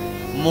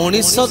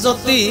ମଣିଷ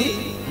ଯଦି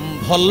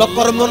ଭଲ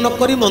କର୍ମ ନ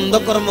କରି ମନ୍ଦ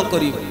କର୍ମ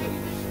କରିବ,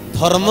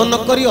 ଧର୍ମ ନ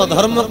କରି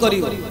ଅଧର୍ମ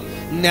କରିବ,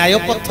 ନ୍ୟାୟ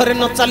ପଥରେ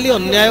ନ ଚାଲି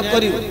ଅନ୍ୟାୟ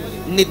କରିବ,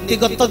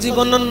 ନୀତିଗତ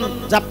ଜୀବନ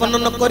ଯାପନ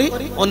ନ କରି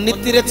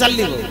ଅନୀତିରେ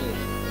ଚାଲିବ,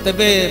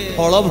 ତେବେ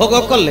ଫଳ ଭୋଗ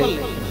କଲେ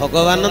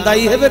ଭଗବାନ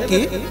ଦାୟୀ ହେବେ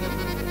କି?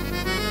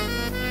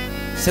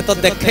 ସେ ତ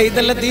ଦେଖେଇ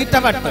ଦେଲେ ଦିଟା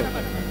ବାଟ,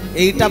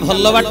 ଏଇଟା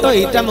ଭଲ ବାଟ,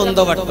 ଏଇଟା ମନ୍ଦ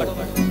ବାଟ।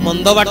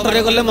 ମନ୍ଦ ବାଟରେ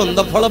ଗଲେ ମନ୍ଦ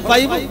ଫଳ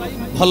ପାଇବ,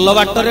 ଭଲ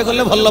ବାଟରେ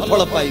ଗଲେ ଭଲ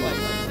ଫଳ ପାଇବ।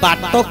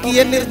 ବାଟ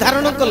କିଏ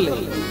ନିର୍ଦ୍ଧାରଣ କଲେ?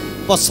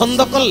 ପସନ୍ଦ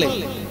କଲେ,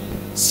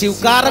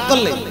 ସ୍ୱୀକାର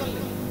କଲେ?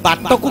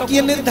 ବାଟକୁ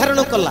କିଏ ନିର୍ଦ୍ଧାରଣ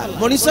କଲା?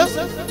 ମଣିଷ।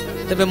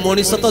 तेबे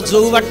मनीष तो जो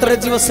बाटरे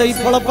जीव सही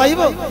फल पाइब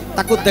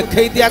ताकू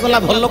देखई दिया गला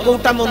भल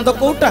कोउटा मंद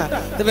कोउटा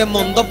तेबे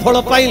मंद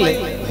फल पाइले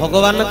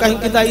भगवान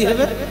कहीं दायी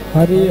हेबे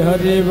हरि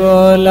हरि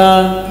बोला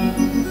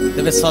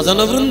तेबे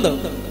सजन वृंद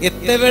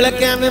एते बेले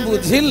के आमे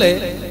बुझिले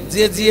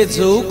जे जे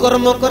जो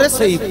कर्म करे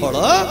सही फल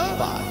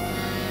पाए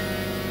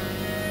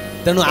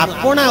तेणु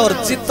आपना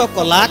अर्जित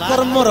कला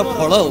कर्मर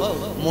फल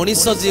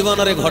मनीष जीवन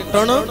रे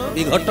घटन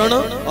विघटन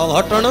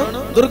अघटन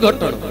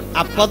दुर्घटन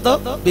आपद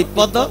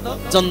विपद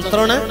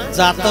जंत्रणा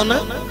जातना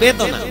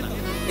वेदना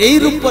एई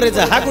रूप रे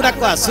जहा गुडा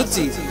को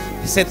आसुची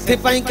सेथि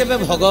पई केबे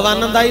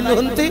भगवान दायी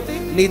नहंती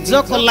निज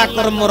कला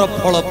कर्मर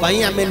फल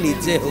पई आमे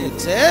निजे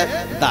होउछे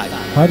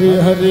दायी हरि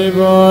हरि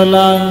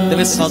बोला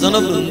तेबे सजन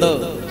वृंद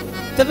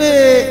तेबे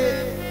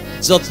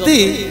जति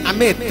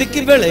आमे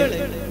एतिकी बेले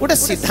गोटे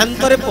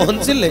सिद्धांत रे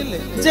पहुंचिले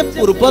जे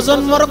पूर्व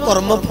जन्मर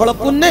कर्मफल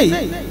को नहीं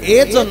ए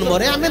जन्म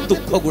रे आमे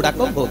दुख गुडा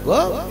को भोग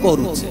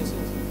करूछे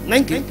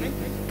नहीं कि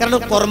कारण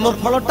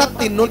कर्मफलटा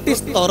तीनोटी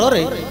स्तर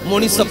रे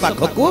मनीष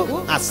पाख को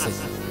आसे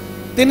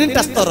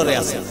तीनटा स्तर रे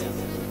आसे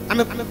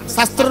आमे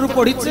शास्त्र रु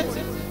पढिछे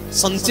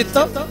संचित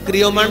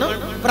क्रियमाण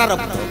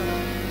प्रारब्ध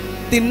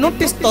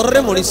तीनोटी स्तर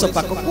रे मनीष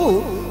पाख को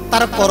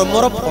तार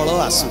कर्मर फल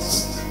आसु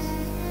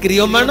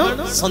क्रियमाण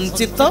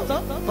संचित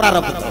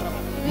प्रारब्ध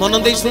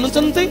मन दे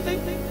सुनुचंती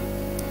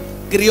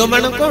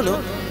क्रियमाण कौन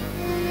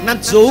ना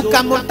जो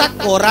कामटा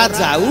करा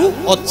जाऊ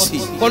अच्छी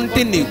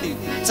कंटिन्यू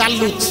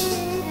चालू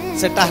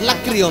सेटा हला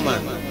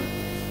क्रियमाण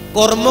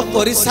कर्म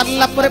करि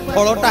सारला परे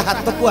फलटा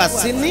हाथ को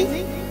आसीनी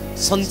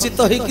संचित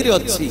होइकरी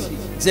अच्छी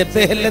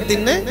जेबे हेले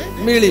दिने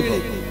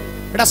मिलिबो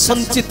एटा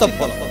संचित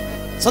फल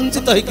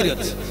संचित होइकरी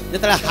अच्छी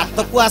जेतला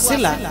हाथ को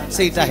आसीला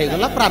सेटा हे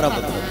गला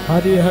प्रारब्ध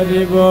हरि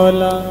हरि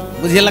बोला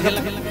बुझिला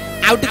कथा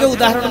आउ टिके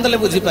उदाहरण देले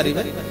बुझी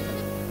परिबे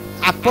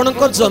आपण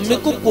को जमी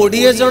को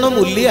 20 जन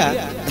मूलिया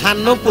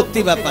धान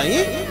पोतीबा पई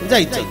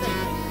जाई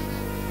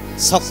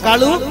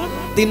सकाळू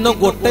दिन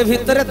गोटे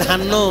भितरे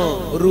धान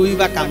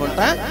रुईबा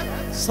कामटा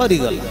सरी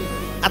गला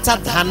अच्छा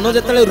धान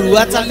जेतले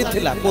रुआ चाली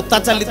थिला पोता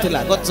चाली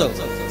थिला गच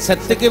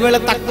सेतिके बेले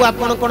ताकू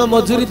आपण कोन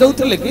मजूरी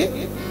दउथिले कि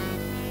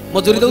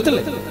मजूरी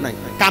दउथिले नाही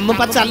काम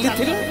पा चाली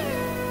थिला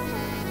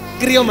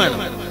क्रियमाण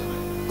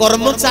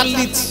कर्म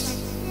चाली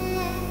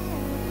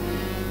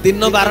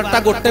दिन 12टा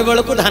गोटे बेल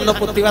को धान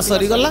पोतीबा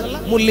सरी गला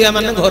मूलिया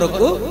माने घर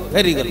को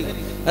फेरी गले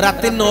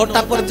राति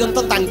 9टा पर्यंत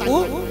तांकू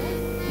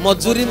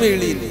मजूरी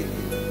मिलिनी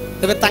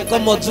तबे तांको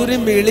मजूरी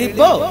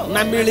मिलिबो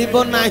ना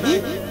मिलिबो नाही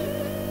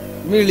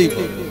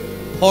मिलिबो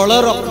फल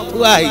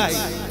रखुआ आइछि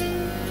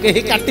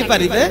केही काटी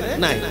परिबे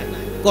नाही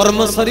कर्म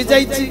सरी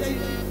जाइछि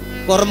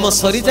कर्म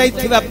सरी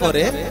जाइथिबा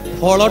परे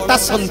फलटा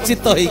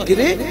संचित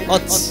होइकरी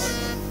अछि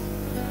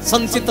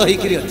संचित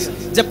होइकरी अछि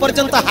जे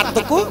पर्यंत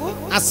हाथ को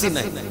आसी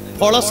नाही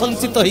फल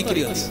संचित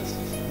होइकरी अछि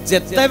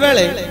जेते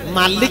बेले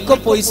मालिक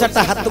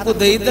पैसाटा हाथ को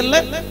देई देले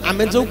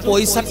आमे जो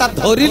पैसाटा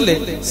धरिले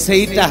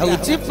सेईटा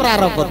होउची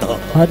प्रारब्ध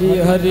हरि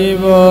हरि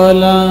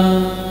बोला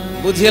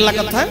बुझियला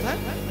कथा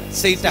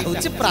सेईटा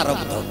होउची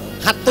प्रारब्ध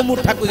हाथ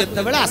मुठा को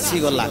जेते बेले आसी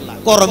गला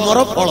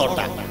कर्मर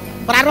फलटा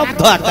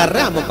प्रारब्ध आकार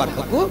रे हम पाख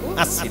को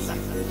आसीला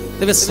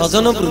तबे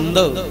सजन वृंद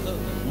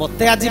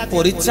मते आज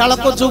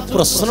परिचालक जो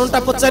प्रश्नटा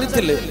पचारि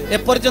थिले ए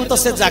पर्यंत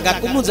से जागा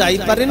को मु जाई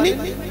पारिनी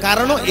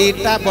कारण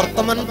एटा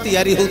वर्तमान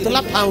तयारी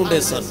होतला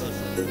फाउंडेशन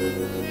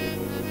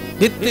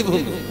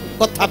भित्तिभूमि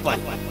कथा पाई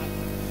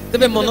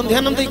तबे मन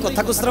ध्यान दे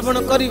कथा को श्रवण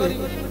करिवे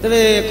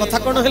तबे कथा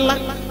कोन हैला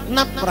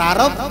ना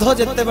प्रारब्ध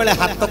जेते बेले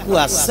हाथ को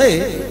आसे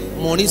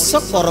मनीष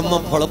कर्म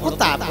फल को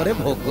तापरे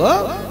भोग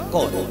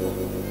कर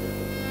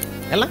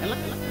हैला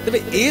तबे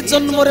ए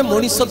जन्म रे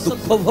मनीष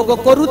दुख भोग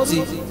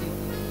करूची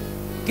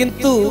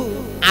किंतु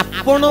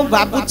आपण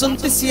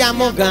बाबुचंती सी आम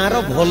गाँर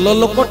भल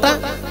लोकटा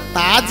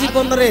ता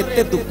जीवन रे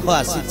एते दुख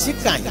आसी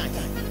कहीं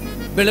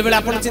बेले बेले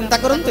आपण चिंता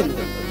करते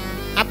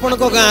आपण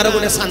को गाँर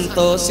गोटे शांत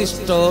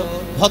शिष्ट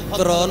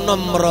भद्र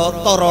नम्र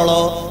तरल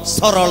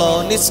सरल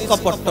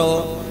निष्कपट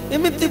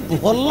एमती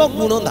भल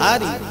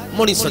गुणधारी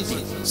मनीषटी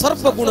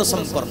सर्वगुण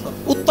संपन्न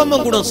उत्तम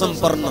गुण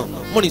संपन्न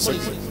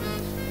मनीषटी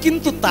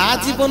किंतु ता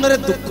जीवन रे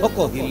दुख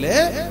कहिले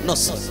न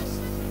सर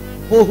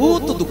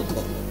बहुत दुख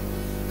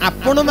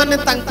आपण माने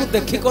तांकु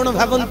देखि कोन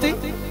भाबंती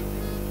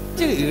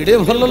जे एडे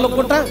भल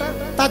लोकटा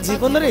ता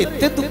जीवन रे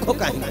एते दुख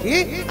काहे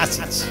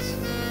आसी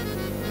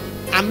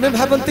आमे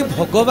भाबंती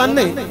भगवान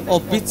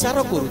अविचार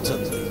करूछन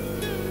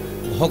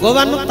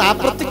भगवान ता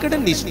प्रति केडे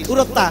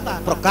निष्ठुरता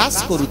प्रकाश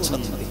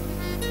करूछन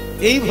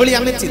एई भली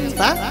आमे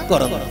चिंता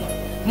करन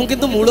मु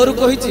किंतु मूलरु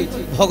कहिछि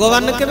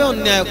भगवान केबे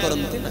अन्याय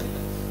करंती ना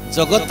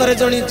जगत रे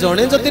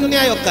जणे जति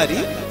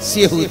न्यायकारी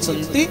से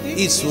होछंती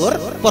ईश्वर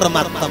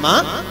परमात्मा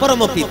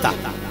परम पिता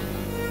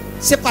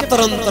से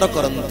पातरंतर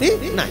करंती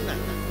नाही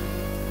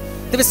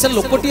तेबे से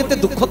लोकटी एते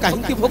दुख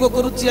काहे भोग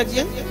करूची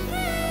आज्ञा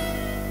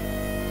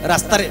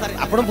रास्ता रे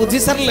आपण बुझी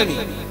सरलेनी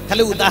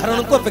खाली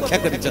उदाहरण को अपेक्षा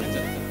करिचन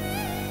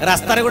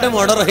रास्ता रे गोटे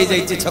मर्डर हो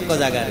जाइछि छक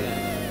जागा रे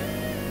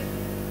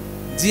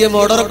जे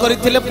मर्डर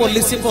करथिले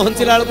पुलिस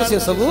पहुंचिला बेलको से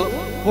सब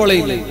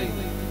पळैले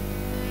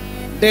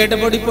डेड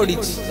बॉडी पड़ी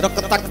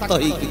रक्ताक्त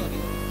होइकी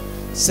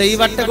सेई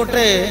बाटे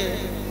गोटे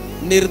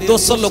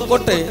निर्दोष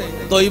लोकटे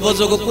दैव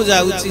जोग को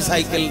जाऊची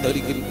साइकेल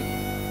धरिक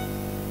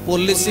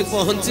पुलिस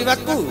पहुंचवा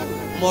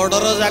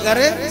मर्डर जगार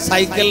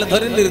साइकेल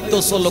धरी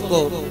निर्दोष लोक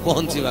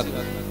पहुंचवा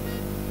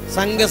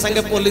सांगे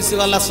सांगे पुलिस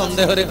वाला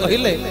संदेह रे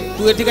कहले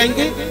तू एठी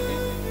कहीं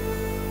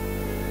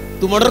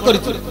तू मर्डर कर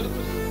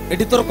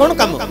तोर कौन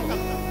काम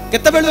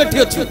केते बेलु एठी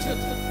अछि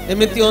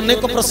एमिति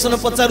अनेक प्रश्न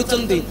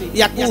पचारुचंदी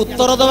याकू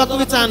उत्तर दवा को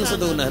भी चांस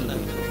दउना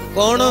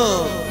कौन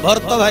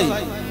भरत भाई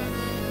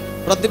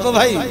प्रदीप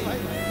भाई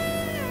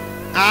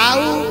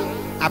आउ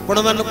आपण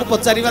मानकु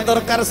पचारिबा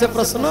दरकार से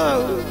प्रश्न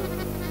आउ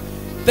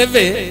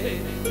तेबे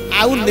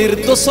आउ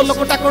निर्दोष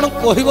लोकटा कोन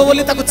कहिबो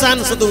बोली ताकु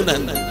चांस दउना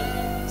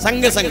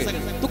संगे संगे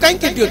तू काई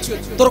केटी अछि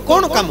तोर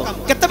कोन काम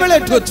केते बेले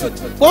एठी अछि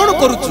कोन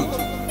करूछु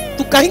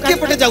तू काई के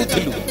पटे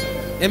जाउथिलु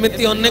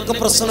एमिति अनेक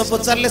प्रश्न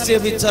पचारले से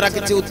बिचरा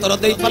किछि उत्तर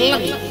देई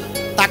पल्लानी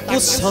ताकू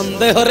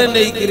संदेह रे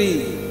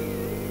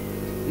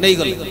नहीं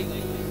गले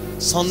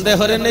संदेह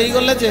रे नहीं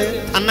गले जे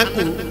थाना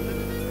को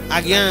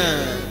आज्ञा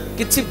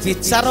किछि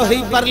विचार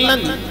हेई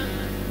पारलानी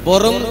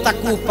बरं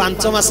ताकू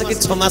 5 मास कि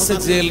 6 मास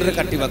जेल रे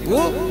काटिबा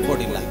को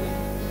पडिला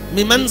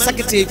मीमांसा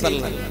किछि हेई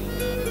पारला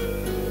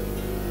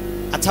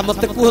अच्छा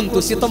मते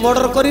कहंतु सी तो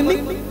मर्डर करिनी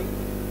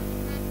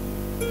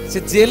से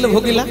जेल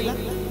भोगिला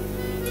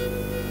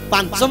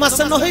 5 मास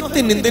न होई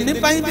 3 दिन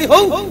पाई भी हो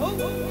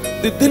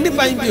 2 दिन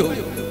पाई भी हो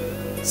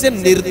से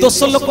निर्दोष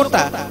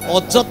लोकटा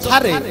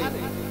अजथारे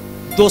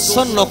दोष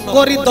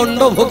नकरी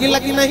दंड भोगिला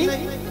कि नहीं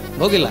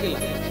भोगिला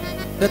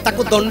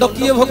ताकू दंड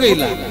किए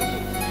भोगैला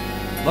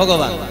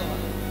भगवान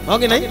हाँ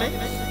कि नहीं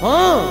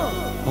हाँ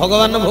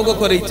भगवान भोग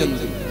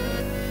करैचंदी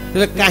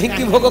तेबे काहे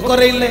की भोग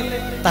करैले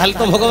ताहले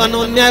तो भगवान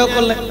अन्याय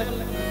कले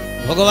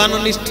भगवान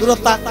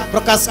निष्ठुरता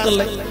प्रकाश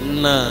कले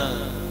ना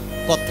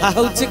कथा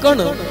होछि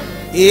कोन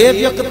ए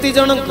व्यक्ति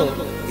जनक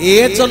ए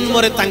जन्म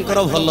रे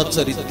तांकर भल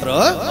चरित्र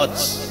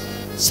अछि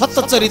सत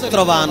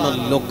चरित्रवान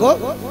लोक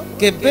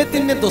केबे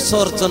दिने दोष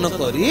अर्जन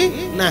करी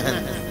ना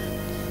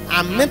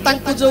आमे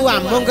तांकु जो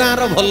आम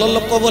गाँव भल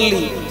लोक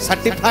बोली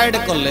सर्टिफाइड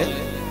कले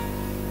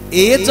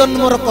ए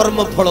जन्मर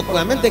कर्म फल को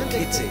आमे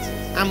देखिछे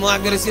आम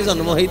आगे सी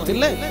जन्म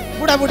होइतिले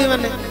बुढ़ा बुढ़ी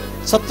माने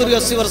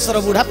 70-80 वर्षर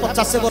बुढ़ा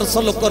 50 वर्ष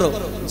लोकर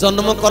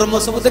जन्म कर्म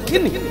सब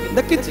देखिनी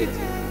देखिछे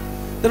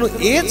तेणु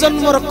ए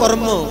जन्मर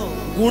कर्म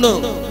गुण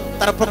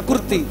तार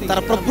प्रकृति तार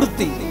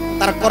प्रवृत्ति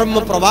तार कर्म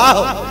प्रवाह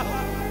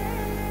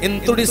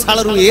एंतुड़ी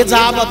सालरू ए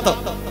जावत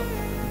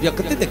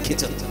व्यक्ति देखी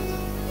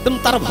तुम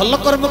तार भल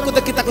कर्म को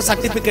देखी ताको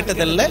सर्टिफिकेट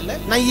देले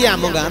ना ये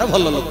आम गाँव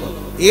भल लोक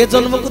ए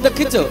जन्म को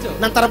देखीच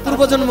ना तार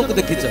पूर्व जन्म को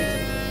देखीच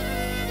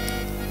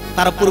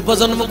तार पूर्व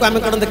जन्म को आमे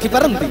कोन देखि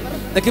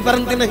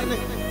पारंती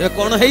नहीं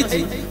कौन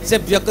से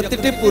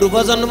व्यक्ति पूर्व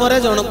जन्म रे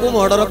जन को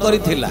मर्डर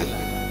करिथिला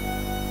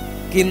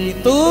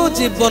किंतु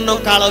जीवन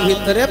काल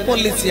भितरे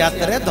पुलिस हाथ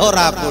रे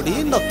धरा पड़ी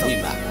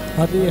नथिला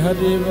हरि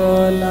हरि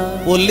बोला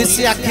पुलिस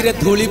आखि रे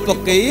धूली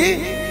पकई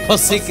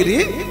फसिकरी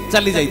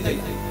चली जाइते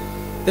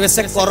तेरे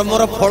से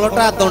कर्मर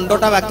फलटा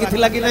दंडटा बाकी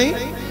थिला कि नहीं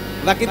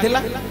बाकी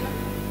थिला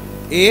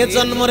ए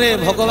जन्म रे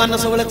भगवान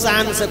सबले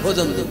चांस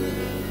खोजंतु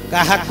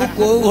काहाकू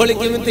को भली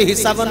केमिति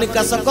हिसाब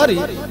निकास करी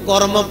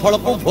कर्म फल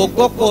को भोग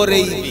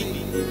करेइबी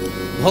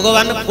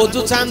भगवान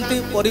खोजु चांती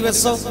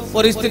परिवेश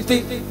परिस्थिति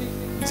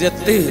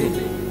जेते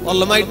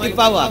ऑलमाइटी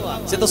पावर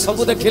से तो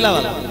सब देखिला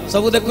वाला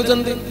सब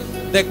देखुचंदी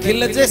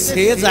देखिले जे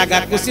से जागा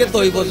को से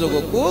दैव जोग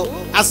को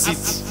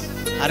आसीच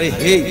अरे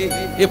हे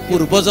ये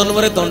पूर्व जन्म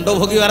रे दंड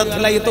भोगिवार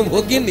थला ये तो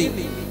भोगिनी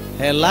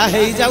हेला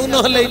हेई जाऊ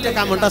न हले इटा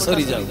कामटा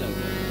सरी जाऊ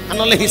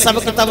अनले हिसाब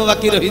किताब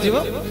बाकी रही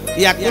जीवो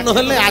याकू न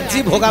हले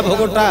आजी भोगा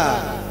भोगटा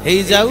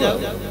हेई जाऊ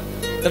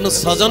तनु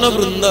सजन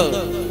वृंद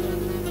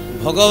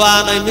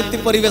भगवान एमिति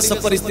परिवेश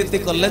परिस्थिति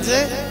कले जे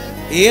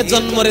ए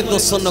जन्म रे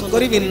दोष न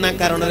करी बिना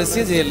कारण रे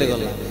से जेल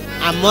गला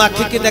आम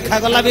आखि की देखा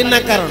गला बिना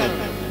कारण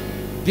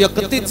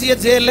व्यक्ति जी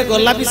जेल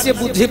गला भी सी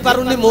बुझी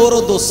पारुनी मोर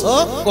दोष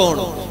कौन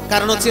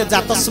कारण सी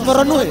जात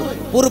स्मरण हुए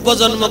पूर्व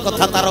जन्म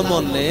कथा तार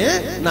मने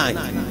नाही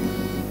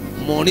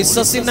मनीष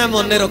सीना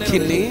मने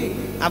रखिनी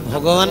आ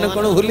भगवान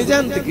कौन भूली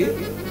जानती कि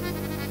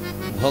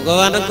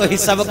भगवान को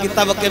हिसाब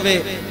किताब केबे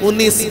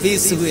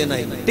 19-20 हुए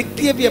नाही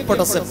टिकिए भी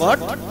एपट से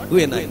पट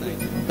हुए नाही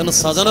तनु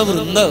सजन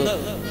वृंद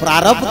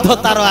प्रारब्ध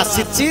तार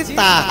आसीची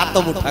ता हाथ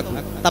मुठा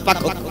ता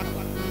पाख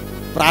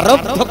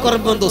प्रारब्ध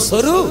कर्म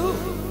दोषरु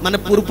माने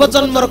पूर्व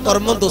जन्मर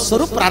कर्म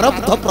दोषरु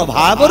प्रारब्ध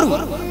प्रभावरु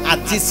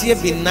आज सी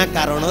बिना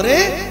कारण रे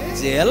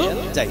जेल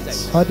जाई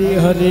हरि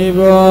हरि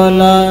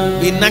बोला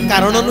बिना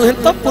कारण नुहे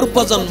तो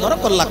पूर्व जन्मर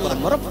कला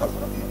कर्मर फल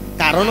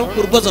कारण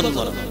पूर्व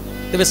जन्मर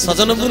तेबे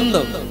सजन वृंद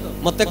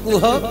मते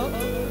कुह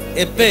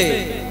एबे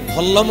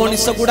भल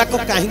मनीष गुड़ाक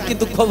कहीं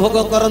दुख भोग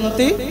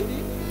करती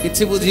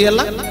किछि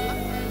बुझीला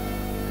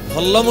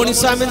भल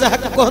मनीष आमे जहा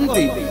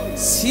कहंती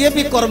सी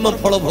भी कर्म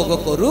फल भोग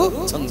करू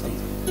छंती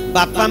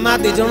बापा माँ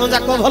दी जण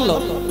जाक भल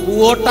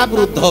पुओटा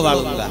वृद्ध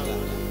बालुंगा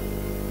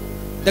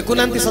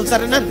देखुना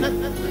संसार ना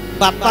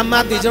बापा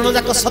माँ दी जण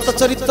जाक सत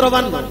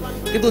चरित्रवान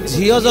किंतु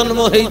झियो जन्म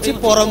होईची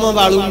परम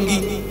बालुंगी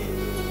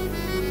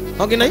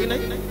हाँ कि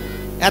नहीं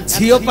या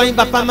झियो पई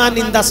बापा माँ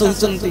निंदा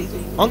सहउचंती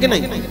हाँ कि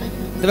नहीं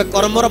तेरे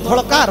कर्मर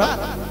फल कार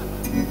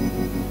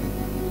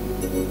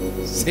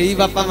सेई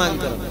बापा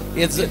मांकर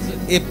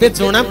एबे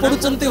जोना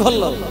पडुचंती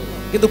भल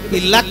किंतु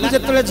पिला को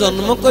जेतले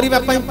जन्म करिबा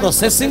पई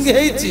प्रोसेसिंग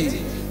हेइची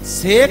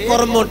से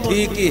कर्म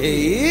ठीक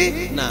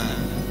हेई ना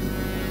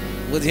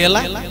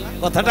बुझियला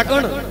कथाटा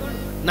कोन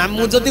ना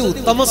मु जदि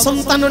उत्तम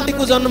संतानटी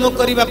को जन्म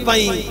करिबा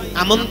पई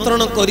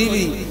आमंत्रण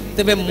करिवि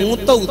तेबे मु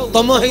तो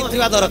उत्तम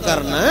हेइथिबा दरकार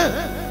ना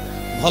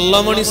भल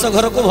मनीष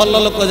घर को भल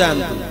लोक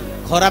जानती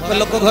खराब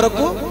लोक घर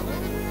को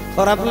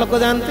खराब लोक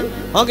जानती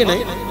हाँ कि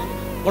नहीं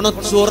कौन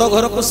चोर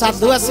घर को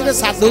साधु आसवे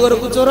साधु घर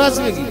को चोर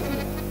आसवे कि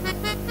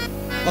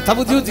कथा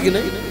बुझी कि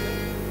नहीं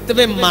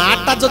तेबे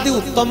माटा जदि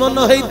उत्तम न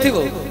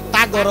हेइथिबो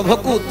ता गर्भ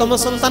को उत्तम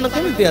संतान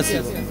केमिति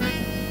आसीबो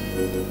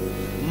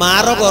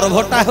मार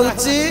गर्भटा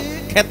होउची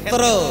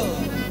क्षेत्र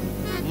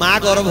माँ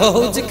गर्भ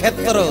होउची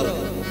क्षेत्र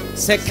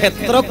से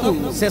क्षेत्र को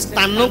से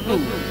स्थान को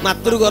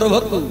मातृ गर्भ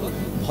को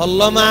भल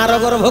मार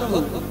गर्भ को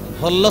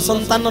भल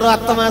संतान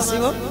आत्मा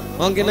आसीबो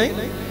हाँ कि नहीं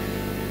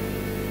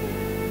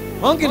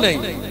हाँ कि नहीं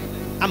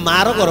आ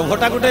मार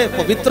गर्भटा गोटे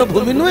पवित्र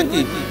भूमि नुहे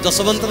कि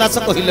जसवंत दास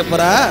कहिले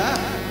परा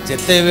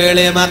जेते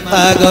बेले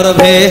माता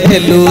गर्भे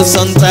हेलु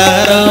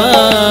संसार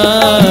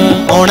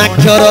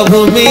अणाक्षर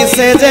भूमि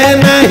से जे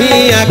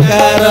नहीं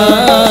आकार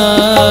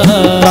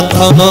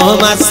प्रथम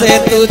मासे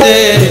तुझे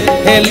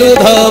हेलु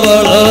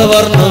धवल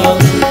वर्ण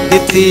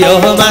द्वितीय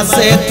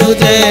मासे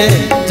तुझे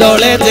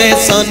जले जे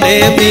सने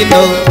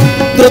बिनो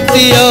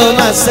तृतीय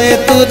मासे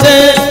तुझे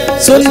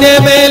शून्य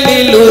में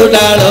लीलू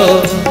डालो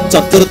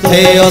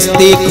चतुर्थे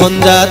अस्ति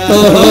खंजा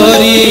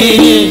तोहरी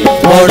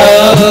बड़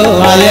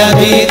माया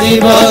भी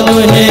जीवन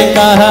है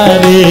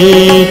कहारी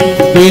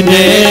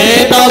दिने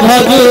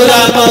नभगु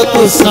राम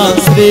कृष्ण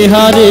श्री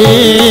हरि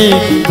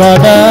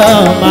बड़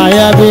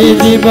माया भी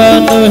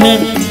जीवन है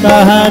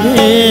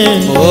कहारी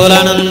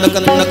बोलानंद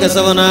कंद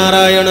केशव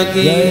नारायण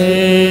की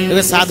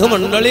एबे साधु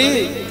मंडली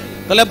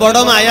कहले बड़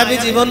माया भी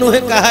जीवन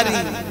है कहारी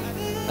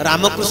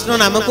रामकृष्ण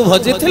नाम को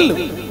भजिथिलु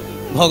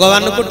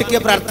भगवान को टिके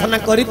प्रार्थना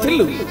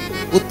करिथिलु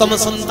उत्तम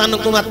संतान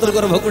को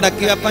मातृगर्भ को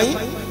डाकिया पाई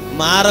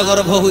मार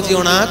गर्भ होजी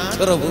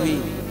अणाक्षर भूमि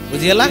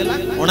बुझियला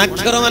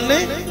अणाक्षर माने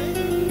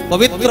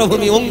पवित्र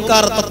भूमि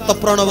ओंकार तत्व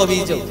प्रणव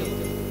बीज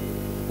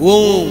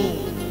ओम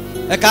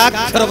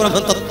एकाक्षर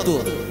ब्रह्म तत्व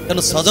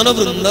तेनु सजन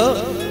वृंद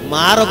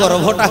मार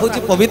गर्भटा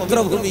होजी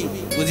पवित्र भूमि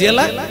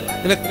बुझियला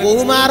तबे को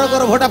मार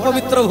गर्भटा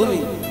पवित्र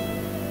भूमि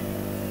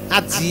आ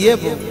जीए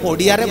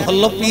पड़िया रे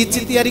भल पिच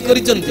तैयारी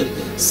करिसंती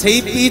सेई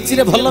पिच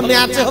रे भल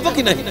मैच हबो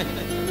कि नहीं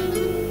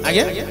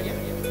आज्ञा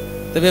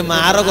तेबे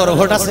मार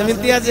गर्भटा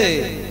सेमिति जे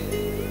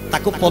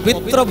ताकू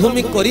पवित्र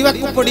भूमि करने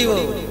को पड़ो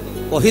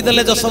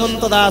कहीदेले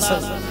जसवंत दास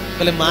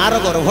कहले मार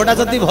गर्भटा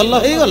जदि भल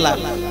हो गला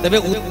तेबे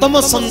उत्तम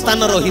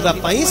संतान रहिबा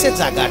पई से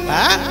जगाटा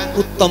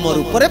उत्तम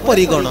रूप रे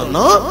परिगणन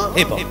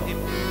हेबो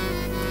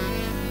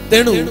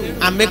तेणु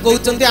आमे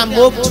कहउचंती आ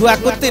मो छुआ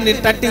को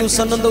 3टा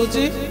ट्यूशन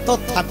दउची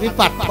तथापि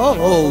पाठ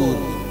हो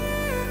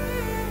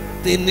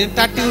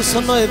 3टा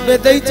ट्यूशन एबे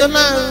देइचो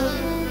ना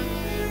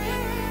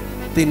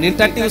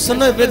 3टा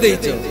ट्यूशन एबे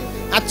देइचो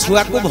आ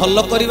छुआ को भल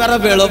करिवार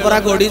बेल परा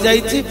गड़ी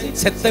जाईची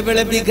सेते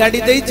बेले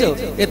बिगाड़ी देइचो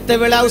एते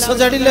बेले आ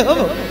सजाडीले हो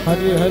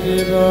हरि हरि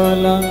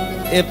बोला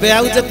एबे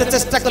आ जते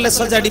चेष्टा कले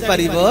सजाडी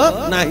पारिबो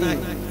नाही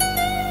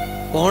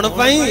कोन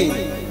पई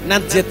ना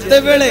जेते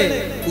बेले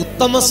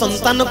उत्तम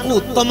संतान को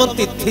उत्तम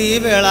तिथि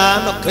बेला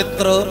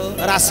नक्षत्र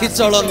राशि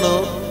चलन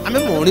आमे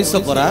मनीष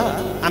परा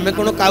आमे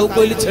कोन काउ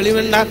कोइली छेली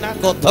मेंढा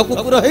गध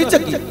कुकुर हेइ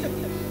चकी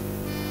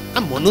आ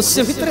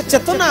मनुष्य भितर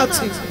चेतना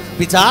अछि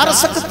विचार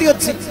शक्ति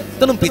अच्छी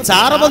तेणु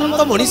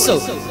विचारवंत मनीष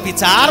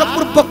विचार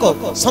पूर्वक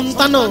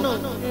संतान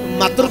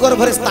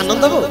मातृगर्भ स्थान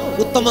देव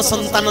उत्तम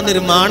संतान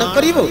निर्माण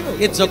करिवो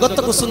ए जगत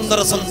को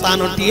सुंदर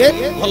संतान टीए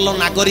भल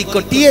नागरिक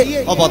टीए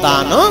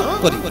अवदान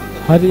करिवो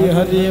हरि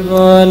हरि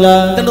बोला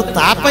तेणु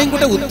ता पई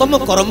गोटे उत्तम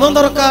कर्म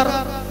दरकार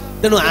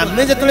तेणु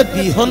आमे जेतले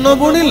बिहन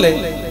बुणिले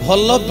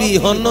भल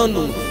बिहन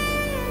नु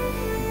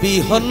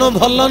बिहन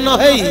भल न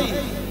हेई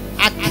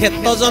आ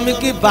खेत जमी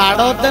की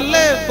बाड़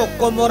देले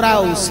पोकमरा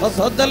औषध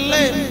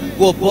देले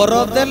गोबर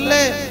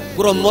देले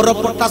ग्रोमर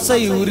पोटास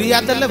यूरिया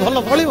देले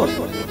भल फलिबो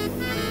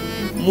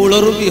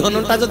मूलरू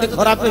बिहनटा जदि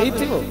खराब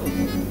हेइथिबो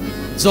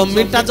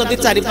जमीटा जदि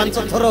 4-5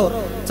 थर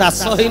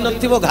चाष हेइ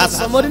नथिबो घास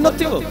मरि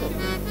नथिबो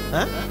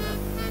हां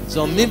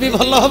जमी भी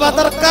भल होबा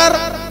दरकार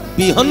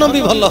बिहन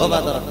भी भल होबा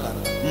दरकार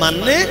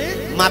माने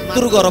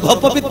मातृगर्भ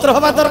पवित्र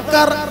होबा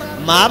दरकार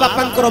माँ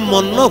बापांकर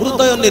मन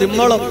हृदय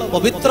निर्मल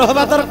पवित्र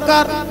होबा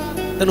दरकार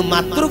तेणु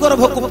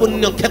मातृगर्भ को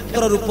पुण्य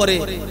क्षेत्र रूप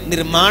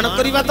निर्माण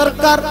करने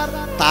दरकार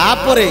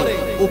तापरे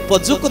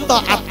उपयुक्त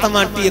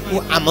आत्माटी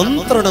को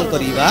आमंत्रण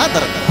करने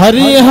दरकार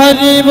हरि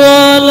हरि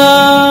बोला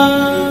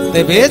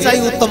तेबे जाई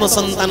उत्तम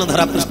संतान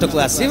धरा पृष्ठ को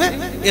आसीबे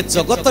ए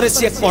जगत रे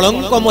से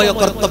कलंकमय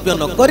कर्तव्य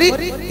न करी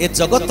ए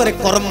जगत रे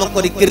कर्म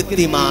करी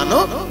कीर्तिमान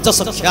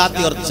जस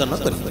ख्याति अर्जन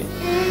करिवे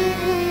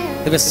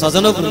तेबे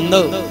सजन वृंद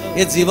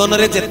ए जीवन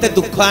रे जेते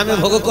दुख आमे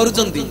भोग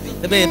करूचंती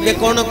तेबे एबे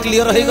कोन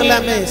क्लियर होई गले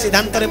आमे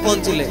सिद्धांत रे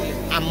पहुंचिले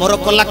आमर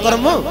कला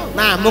कर्म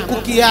ना हमकु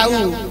किया आउ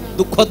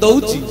दुख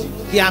दउची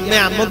कि आमे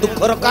आम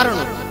दुखर कारण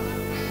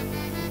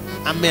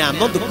आमे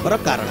आम दुखर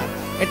कारण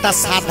एटा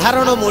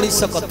साधारण मनीष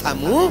कथा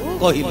मु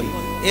कहिली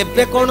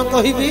एबे कोन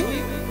कहिबी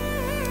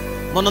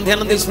मन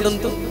ध्यान दे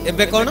सुनंतु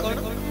एबे कोन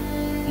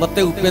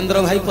मते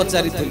उपेंद्र भाई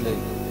पचारि थिले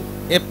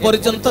ए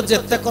पर्यंत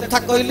जेते कथा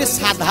कहिली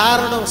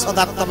साधारण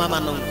सदात्मा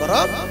मानकर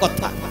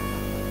कथा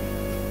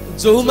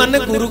जो माने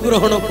गुरु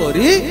ग्रहण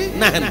करी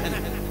नाहन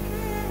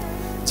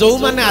जो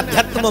माने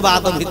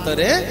आध्यात्मवाद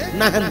भितरे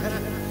नाहन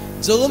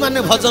जो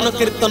माने भजन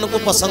कीर्तन को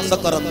पसंद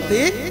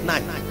करंती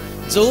नाही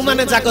जो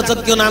माने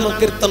जागयज्ञ नाम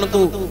कीर्तन को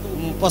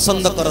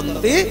पसंद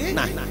करंती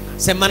नाही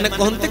से माने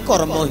कहंती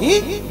कर्म ही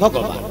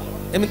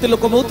भगवान एमिति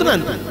लोक बहुत ना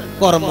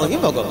कर्म ही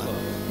भगवान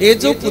ए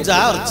जो पूजा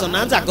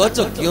अर्चना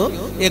जागयज्ञ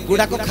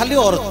एगुडा को खाली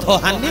अर्थ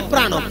हानि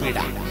प्राण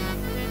पीड़ा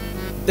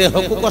देह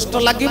को कष्ट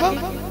लागिबो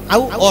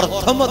आउ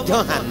अर्थ मध्य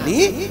हानि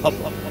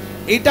हबो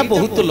एटा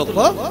बहुत लोक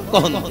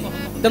कहंती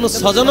तेनु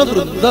सजन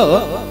वृंद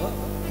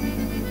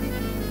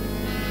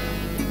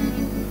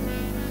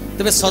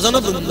तेबे सजन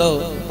वृंद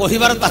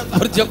कहिबार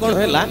तात्पर्य कोन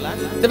हैला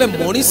तेबे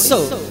मनीष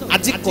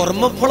आज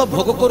कर्मफल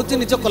भोग करूची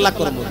निज कला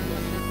कर्म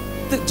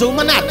जो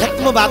माने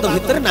आध्यात्मवाद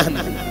भितर नाहन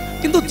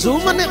किंतु जो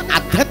माने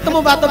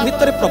आध्यात्मवाद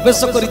भितर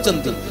प्रवेश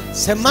करिसंती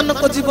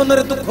सेमानक जीवन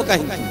रे दुख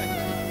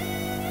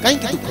काहे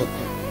की दुख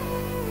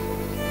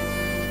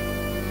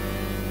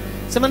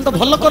सेमान तो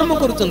भल कर्म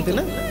करूचंती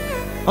ना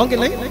हां कि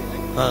नहीं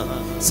हां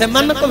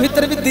सेमानक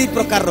भितर भी दी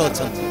प्रकार रो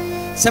अछंती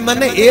से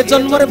माने ए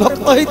जन्म रे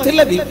भक्त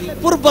होइथिले भी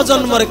पूर्व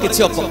जन्म रे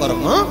किछि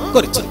अपकर्म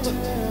करिसंती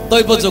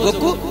दैव जोग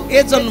को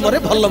ए जन्म रे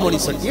भल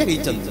मनीषटी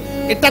हेइचंती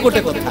एटा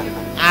गोटे कथा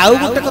आउ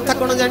गोटे कथा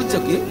कोन जानिछ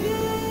कि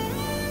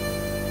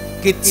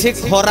किछि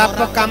खराब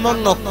काम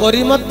न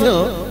करी मध्य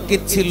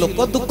किछि लोक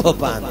दुख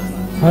पान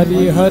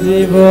हरि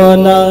हरि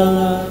बोला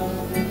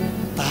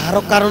तार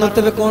कारण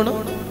तबे कोन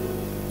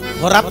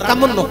खराब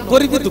काम न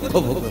करी भी दुख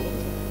भोग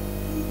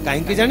काहे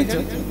कि जानिछ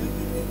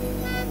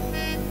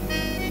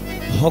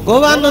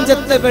भगवान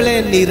जत्ते बेले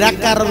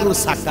निराकार रु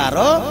साकार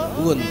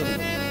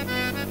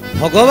हुअन्ति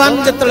भगवान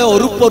जत्ते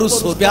अरूप रु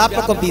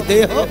व्यापक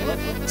विदेह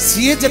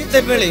सीए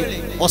जत्ते बेले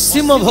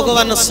असीम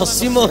भगवान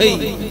ससीम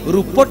हेई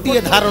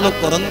रूपटीए धारण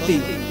करंती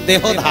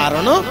देह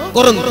धारण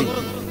करंती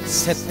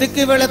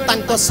सेतिके बेले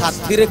तांको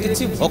साथी रे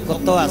किछि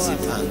भक्त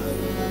आसीथान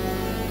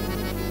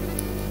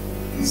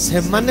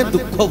से माने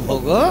दुख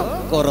भोग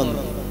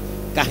करंती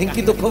काहे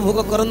कि दुख भोग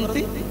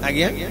करंती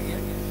आज्ञा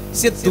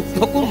से दुख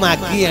को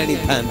मागी आनी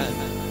थान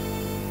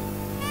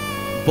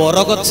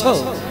बरगछ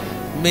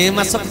मे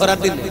मास खरा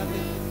दिन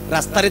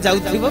रास्ता रे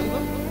जाउथिबो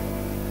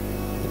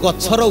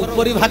गछर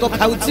उपरी भाग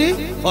खाउची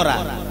खरा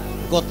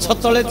गछ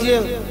तळे जे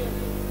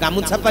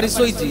गामुछा पारी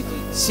सोईची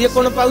से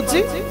कोन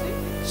पाउची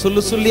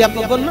सुलुसुलिया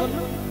पवन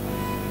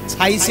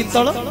छाई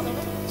शीतल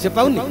से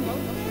पाउनी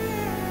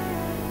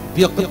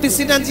व्यक्ति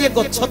सिना जे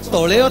गछ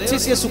तळे अछि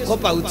से सुख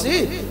पाउची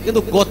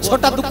किंतु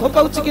गछटा दुख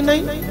पाउची कि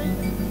नहीं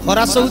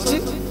खरा सोउची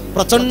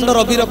प्रचंड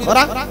रविर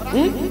खरा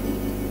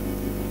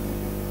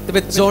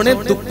तेबे जणे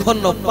दुख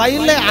न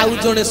पाइले आउ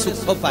जणे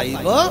सुख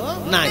पाइबो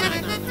नाही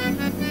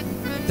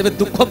तेबे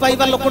दुख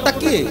पाइबा लोकटा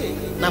किए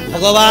ना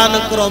भगवान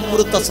कर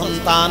अमृत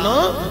संतान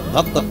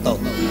भक्त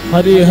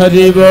हरि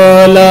हरि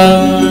बोला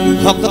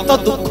भक्त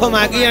दुख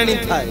मागी आनी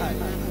थाए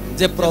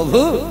जे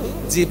प्रभु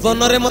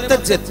जीवन रे मते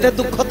जेते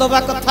दुख दबा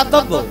कथा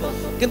दबो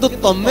किंतु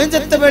तमे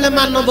जेते बेले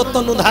मानव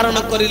तनु धारण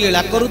करी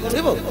लीला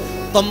करूथिबो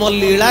तम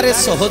लीला रे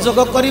सहयोग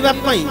करिबा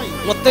पई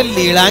मते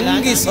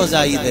लीलांगी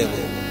सजाई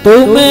देबो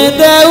तुमे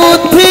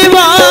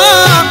देउथिबा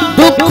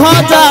दुख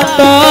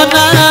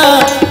जातना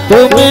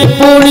तुमे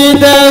पुणी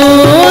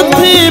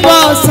देउथिबा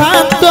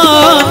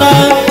सातना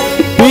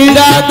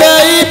पीड़ा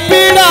देई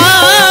पीड़ा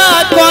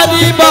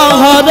करिबा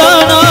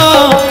हरण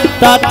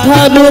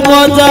ताठारु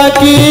मजा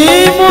की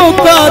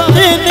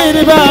मुक्ति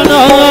निर्वाण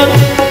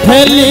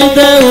ठेली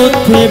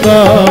देउथिबा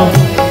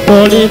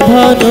तोली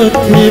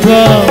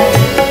धरुथिबा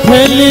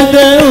ठेली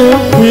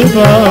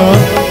देउथिबा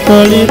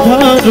तोली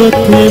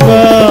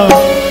धरुथिबा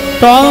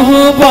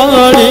कहु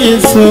बड़ी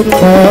सुख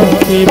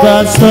किबा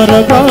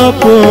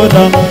स्वर्गपुर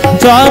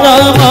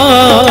चरम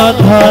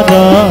धर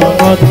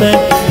मते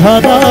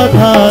धर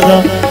धर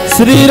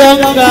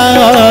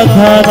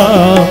श्रीरंगाधर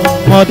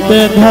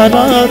मते धर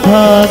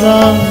धर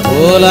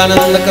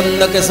बोलानंद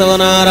कंद केशव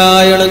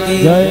नारायण की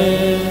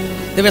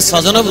तेबे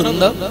सजन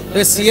वृंद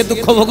तेबे सीए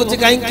दुख भोगुची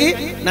काहेकि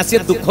ना सीए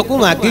दुख को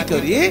मागी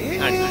करी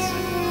आनी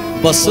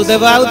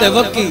वसुदेव आउ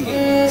देवकी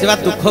सेवा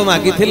दुख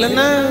मागी थिले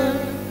ना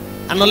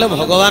आनले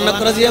भगवान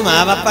जी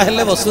माँ बापा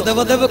हेले वसुदेव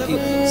देवकी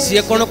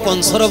सी कौन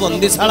कंसर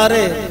बंदीशाला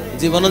रे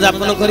जीवन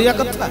यापन करिया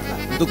कथा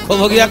दुख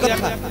भोगिया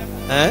कथा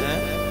हैं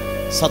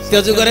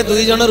सत्य जुग रे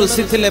दुई जन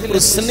ऋषि थिले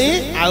पृष्णी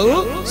आउ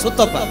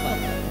सुतपा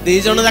दुई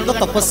जन जाक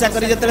तपस्या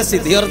करी जते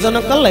सिद्धि अर्जन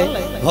कले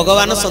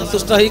भगवान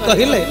संतुष्ट होई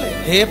कहिले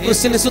हे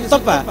पृष्णी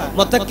सुतपा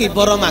मते की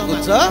बर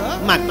मागुच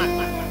माग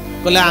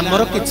कहले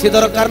हमर किछि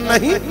दरकार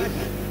नाही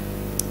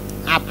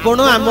आपण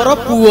हमर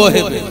पुओ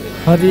हेबे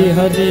हरि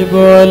हरि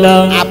बोला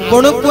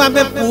आपण को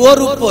आमे पुओ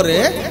रूप रे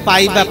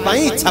पाइबा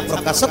पई इच्छा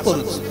प्रकाश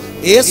करू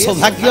ए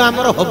सौभाग्य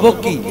हमर हबो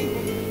की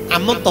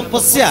आम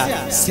तपस्या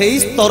सेई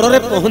स्तर रे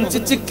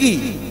पहुंची कि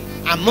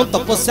आम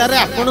तपस्या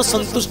आपण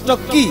संतुष्ट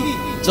कि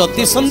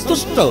जदि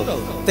संतुष्ट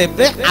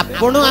तेबे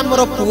आपण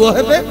आमर पुओ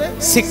हेबे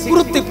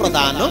स्वीकृति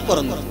प्रदान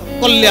करंतु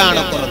कल्याण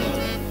करंतु।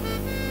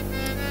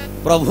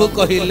 प्रभु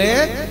कहिले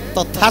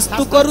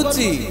तथास्तु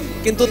करूची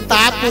किंतु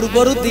ता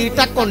पूर्वरु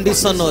दीटा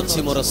कंडीशन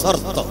अछि मोर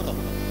शर्त।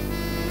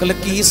 कहले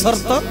की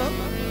शर्त?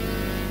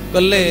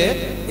 कहले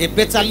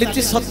एबे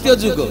चलीची सत्य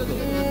जुग,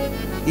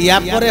 या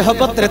परे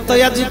हब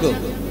त्रेतया जुग,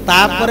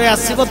 तापरे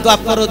आसीबो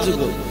द्वापर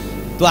जुग।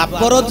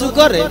 द्वापर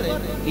जुगरे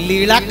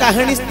लीला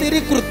कहानी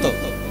स्थिरीकृत।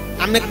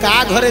 आमे का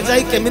घरे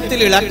जाई केमिति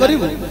लीला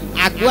करिवु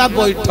आगुआ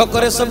बैठक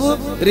रे सब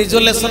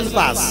रिजोल्यूशन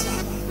पास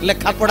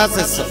लेखा पढ़ा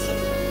शेष।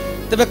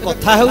 तेबे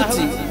कथा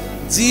होउची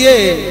जिए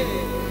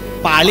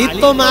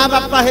पालित माँ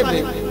बापा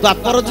हेबे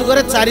द्वापर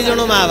जुगरे 4 जण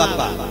माँ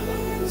बापा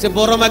से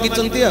बर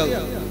मागिचंती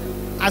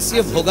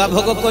आसी भोगा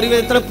भोग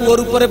करिवे तरे पुओ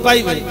रूपरे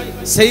पाइबे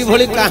सेही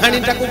भली कहानी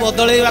टाकू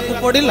बदलैवाकू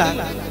पड़िला।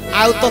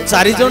 आउ तो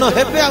 4 जण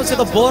हेबे आ से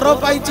तो बर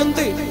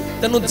पाइचंती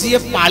तेनु जिए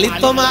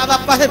पालित माँ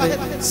बापा हेबे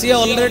सी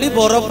ऑलरेडी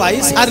बर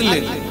पाई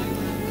सारले।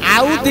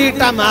 आउ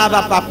 2टा माँ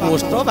बापा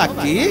पोस्ट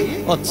बाकी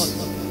अछि।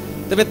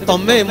 तेबे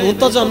तमे मु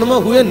तो जन्म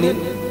हुएनी,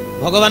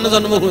 भगवान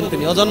जन्म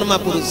हुंतनी, अजन्मा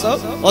पुरुष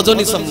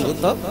अजनी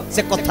संभूत।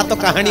 से कथा तो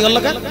कहानी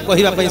अलगा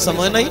कहिबा पई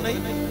समय नहीं।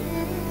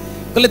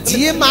 कहले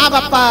जिए माँ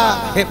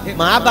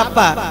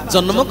बापा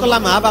जन्म कला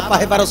माँ बापा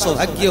हेबार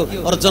सौभाग्य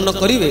अर्जन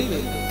करिवे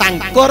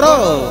तांकर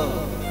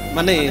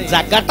माने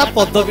जागाटा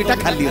पदवीटा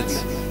खाली अछि।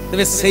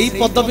 तेबे सेही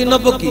पदवी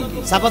नब कि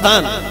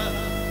सावधान,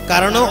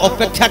 कारण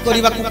अपेक्षा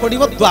करिबा को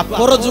पड़िबो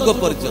द्वापर जुग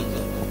पर्यंत।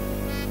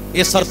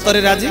 ए शर्त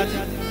रे राजी?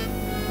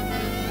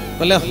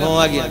 कहले हाँ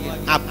आज्ञा,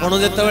 आपण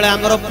जेतेबेले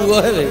हमर पुओ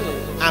हेबे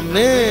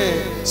आमे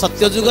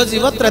सत्य जुग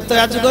जीव,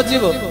 त्रेतया जुग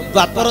जीव,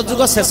 द्वापर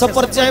जुग शेष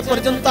पर्याय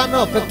पर्यंत आमे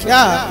अपेक्षा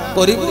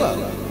करिबु।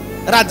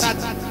 राजी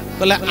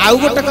कहले आउ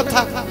गोटे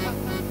कथा,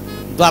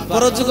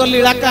 द्वापर जुग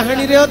लीला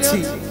कहानी रे अछि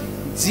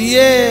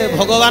जिए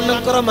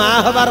भगवानकर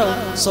माँ हबार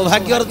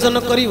सौभाग्य अर्जन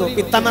करिवो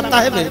पिता माता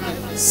हेबे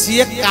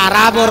सीए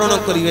कारावरण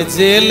करिवे,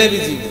 जेल भी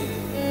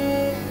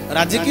जीवे।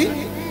 राजी की?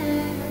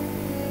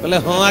 कहले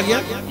हाँ आज्ञा,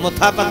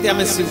 मथापाती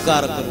आमे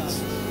स्वीकार करूछु।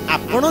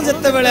 आपण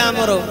जेतेबेले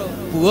हमर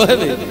पुओ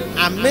हेबे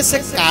आमे से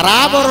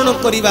कारावरण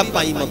करिबा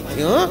पाई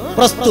मध्य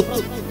प्रस्तुत।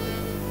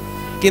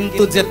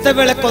 किंतु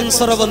जेतेबेले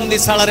कंसर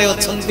बंदीशाला रे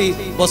अछंती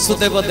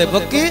वसुदेव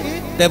देवकी,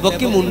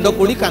 देवकी मुंड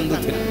कोड़ी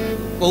कांदुथिले।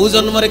 को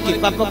जन्म रे की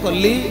पाप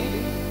कली,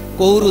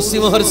 को ऋषि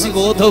महर्षि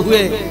बोध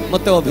हुए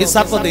मते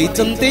अभिशाप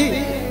देइचंती,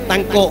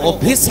 तांको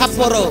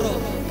अभिशापर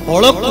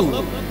फलकु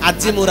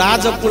आज मु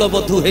राजकुल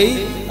बधु हेई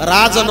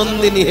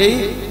राजनंदिनी हेई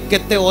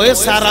केते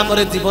ओएसाराम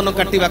रे जीवन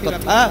काटिबा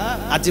कथा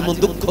आज मु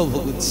दुख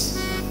भोगुछि।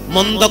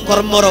 मंद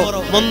कर्मर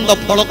मंद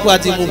फल को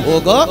आज मु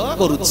भोग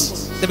करुछि।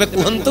 तेबे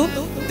कुहंतु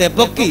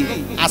देवकी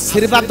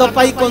आशीर्वाद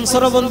पाई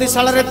कंसर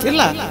बंदीशाला रे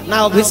थिला ना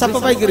अभिशाप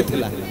पाई गिरि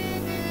थिला?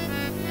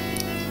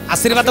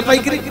 आशीर्वाद पाई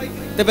गिरि।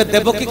 तेबे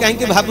देवकी काहे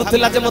कि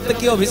भाबुथिला जे मते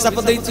की अभिशाप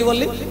देइछि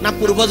बोली ना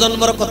पूर्व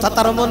जन्मर कथा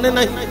तार मने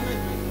नाही?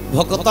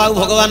 भगत आ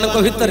भगवान को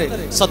भितरे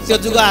सत्य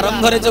जुग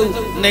आरंभ रे जो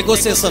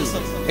नेगोशिएशन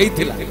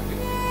हेइथिला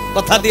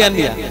कथा दिया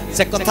निया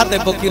से कथा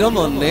देवकीर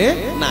मने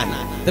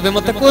नाही। तेबे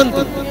मते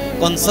कोहंतु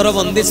कंसर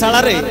बंदीशाला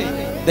रे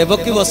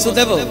देवकी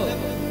वसुदेव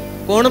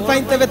कोन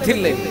पाई तेबे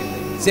थिले?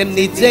 से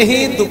निजे ही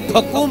दुख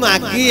को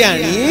मागी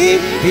आनी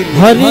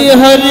हरि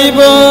हरि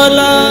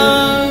बोला।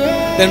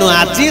 तेणु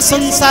आज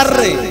संसार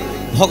रे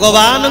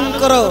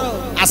भगवानंकर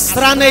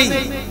आश्रा नहीं,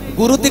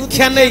 गुरु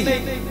दीक्षा नहीं,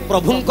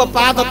 प्रभुंक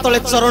पाद तले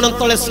चरण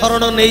तले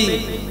शरण नहीं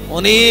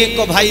अनेक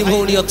भाई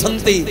भौणी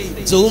अछंती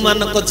जो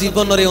मानक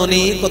जीवन रे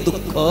अनेक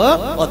दुख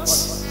अछि।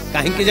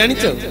 काहे कि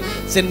जानिछ?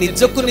 से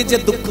निजको निजे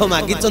दुख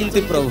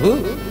मागिचंती प्रभु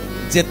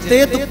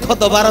जेते दुख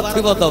दबार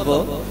थिबो दब,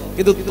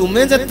 किंतु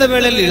तुमे जेते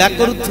बेले लीला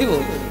करूथिबो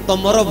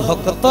तमर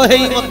भक्त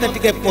हेई मते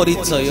टिके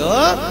परिचय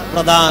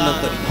प्रदान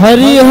करी।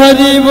 हरि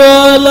हरि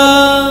बोला।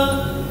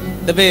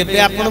 तेबे एबे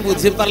आपण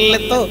बुझी पारले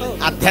तो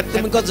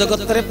आध्यात्मिक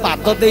जगत रे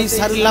पाद देई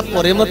सारिला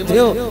परे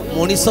मध्य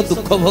मनीष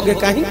दुख भोगे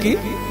काहे कि?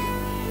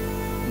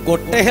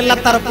 गोटे हेला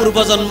तार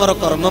पूर्व जन्मर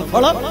कर्म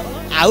फल,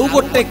 आउ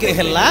गोटे के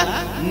हेला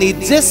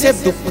निजे से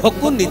दुख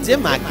को निजे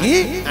मागी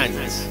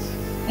आनी।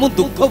 मु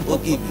दुख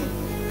भोगी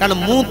कारण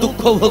मु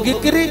दुख भोगी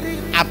करी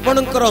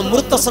आपणकर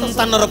अमृत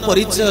संतानर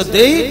परिचय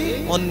देई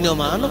अन्य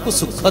मान को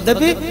सुख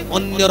देबी,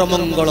 अन्यर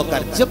मंगल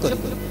कार्य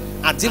करबी।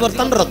 आज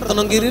वर्तमान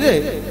रत्नगिरी रे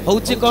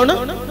होउची कोन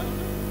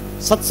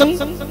सत्संग।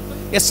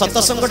 ए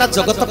सत्संगटा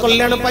जगत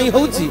कल्याण पाई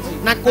होउची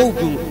ना को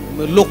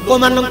लोक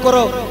मानकर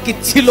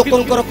किछि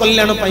लोकंकर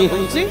कल्याण पाई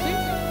होउची?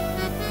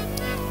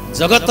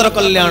 जगतर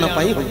कल्याण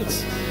पाई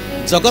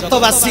होउची।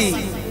 जगतवासी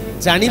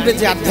जानिबे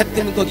जे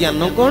आध्यात्मिक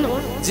ज्ञान कोन,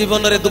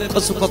 जीवन रे दुख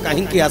सुख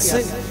काहे कि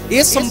आसे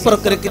ए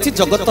संपर्क रे किछि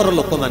जगतर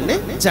लोक माने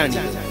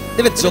जानि।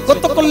 तेबे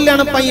जगत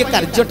कल्याण पाई ए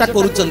कार्यटा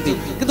करूचंती,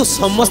 किंतु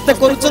समस्ते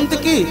करूचंती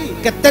कि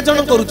केते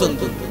जण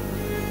करूचंती?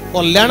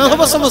 कल्याण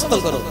हबो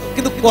समस्तकर,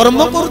 किंतु कर्म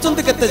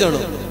करूचंती केते जण?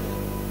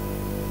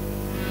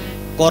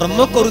 कर्म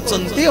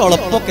करूचंती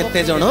अल्प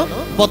केते जण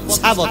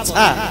बच्छा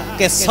बच्छा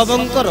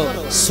केशवंकर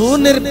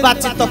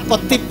सुनिर्वाचित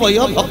कतिपय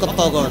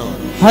भक्तगण।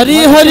 हरि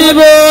हरि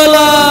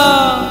बोला।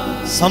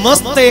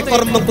 समस्ते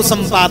कर्म को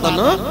संपादन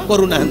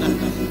करूना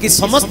कि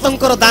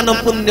समस्तंकर दान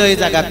पुण्य ए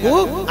जगह को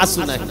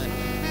आसुना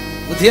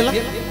बुझिला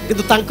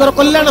किंतु तांकर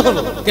कल्याण हो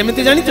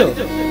केमिति जानिछ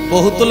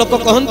बहुत लोक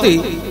कहंती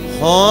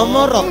हम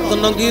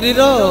रत्नगिरी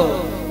रो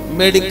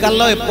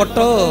मेडिकल एपट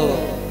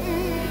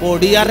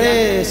ओडिया रे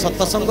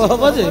सतसंग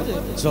हबो जे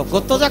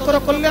जगत जाकर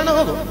कल्याण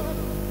हबो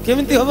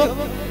केमिति हबो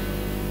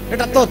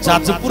एटा तो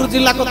जाजपुर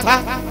जिला कथा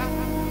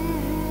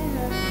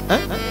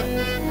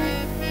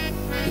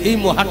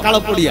महाकाल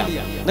पड़िया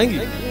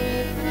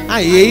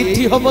नहीं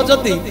एठी हम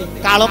जदि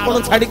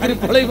कालपण छाड़ी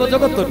पलैब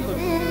जगत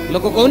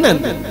लोक कहना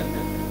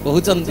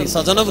कहते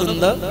सजन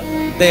वृंद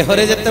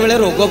देहरे जिते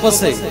रोग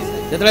पशे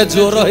जिते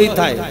ज्वर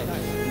होता है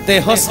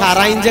देह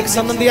सारा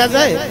इंजेक्शन दिया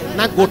जाए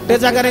ना गोटे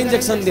जगार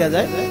इंजेक्शन दिया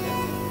जाए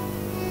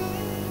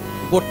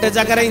गोटे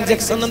जगार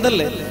इंजेक्शन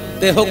देले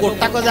देह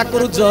गोटाक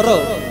जाकर ज्वर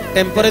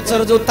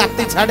टेम्परेचर जो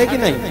ताती छाड़े कि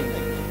नहीं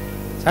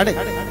छाड़े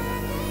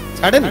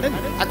छाड़े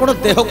आपण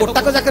देह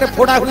गोटाक जाकर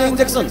फोड़ा हुए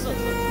इंजेक्शन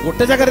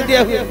गोटे जगार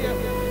दिया हुए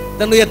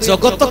तेणु ये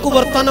जगत को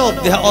बर्तमान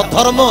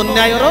अधर्म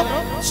अन्याय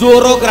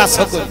जोर ग्रास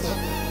कर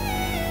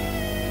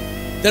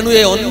तेणु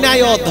ये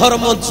अन्याय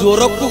अधर्म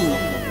जोर को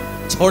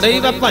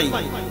छड़ेइबा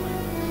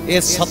ए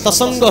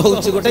सतसंग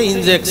होउछि गोटे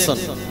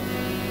इंजेक्शन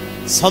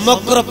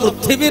समग्र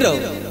पृथ्वीर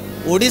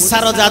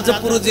ओडिशार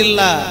जाजपुर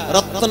जिला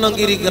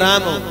रत्नगिरी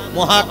ग्राम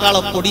महाकाल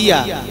पड़िया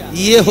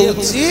ये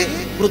होउछि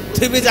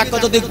पृथ्वी जाक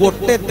जदि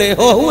गोटे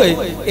देह हुए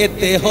ए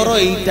देहर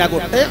एटा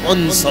गोटे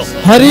अंश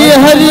हरि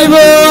हरि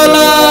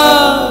बोला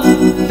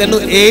तेनु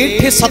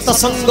एठी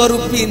सतसंग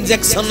रूपी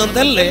इंजेक्शन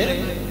देले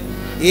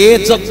ए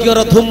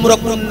यज्ञर धूम्र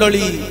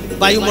कुंडली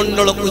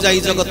वायुमंडल को जाई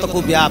जगत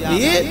को व्यापी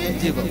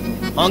जीव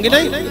हां कि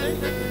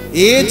नहीं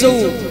ए जो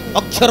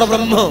अक्षर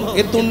ब्रह्म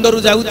ए तुंडरु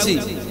जाउची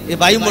ए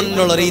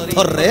वायुमंडल रे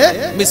इथर रे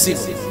मिसी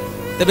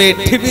तबे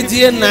एठी भी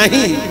जिए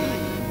नाही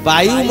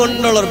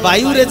वायुमंडल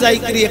वायु रे जाई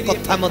करी ए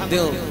कथा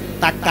मध्य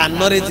ता कान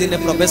रे जिने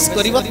प्रवेश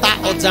करिवो ता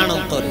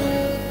अजाणत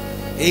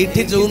रे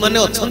एठी जो माने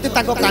अछंती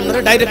ताको कान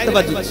रे डायरेक्ट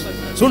बाजू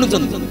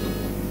सुनुचंती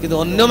किंतु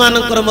अन्य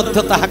मानकर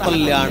मध्य ताहा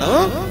कल्याण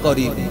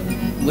करिवे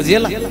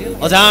बुझियला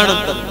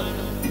अजाणत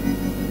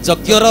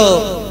यज्ञर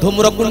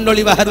धूम्र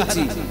कुंडली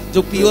बाहरुची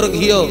जो प्योर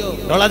घियो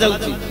ढला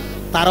जाउची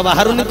तार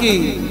बाहरुनी कि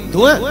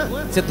धुआं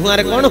से धुआं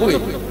रे कोन हुए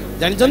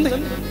जानि चंदी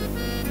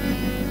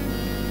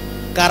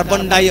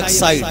कार्बन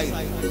डाइऑक्साइड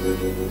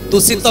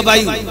दूषित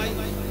वायु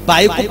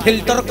वायु को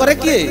फिल्टर करे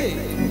किए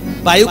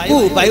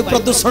वायु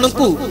प्रदूषण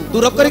को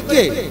दूर करे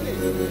किए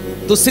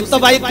दूषित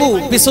वायु को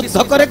विशुद्ध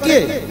करे किए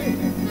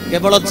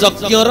केवल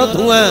यज्ञर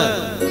धुआं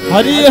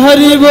हरि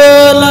हरि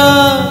बोला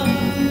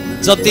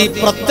जदि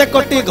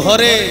प्रत्येकटी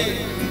घरे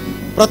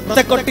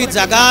प्रत्येकटी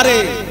जगारे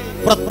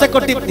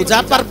प्रत्येकटी पूजा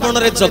पार्वण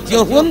रे यज्ञ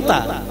हुंता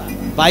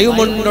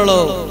वायुमंडल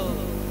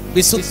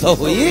विशुद्ध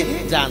होई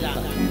जानता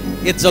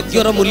ये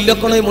यज्ञर मूल्य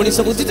कोन ए मनीष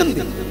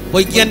बुझिचंती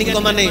वैज्ञानिक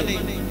माने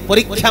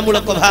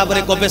परीक्षामूलक भाव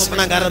रे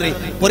गवेषणागार रे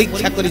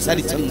परीक्षा करि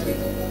सारी छंती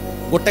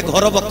गोटे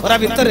घर बखरा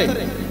भितरे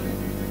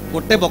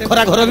गोटे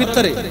बखरा घर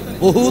भितरे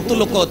बहुत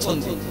लोक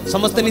अछंती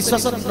समस्त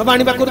निश्वास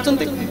प्रबाणीबा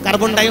करूचंती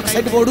कार्बन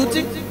डाइऑक्साइड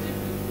बढ़ुची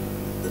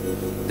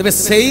तबे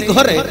सेई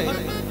घरे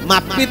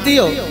मापी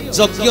दियो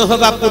यज्ञ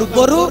होबा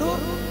पूर्वरु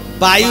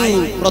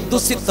वायु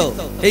प्रदूषित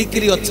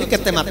हेकरी अछि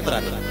केते मात्रा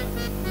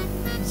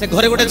से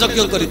घरे गोटे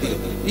यज्ञ करि दियो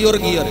प्योर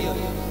घियर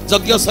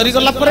यज्ञ सरी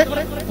गला परे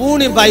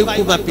पुणी वायु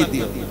को मापी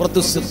दियो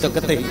प्रदूषित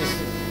केते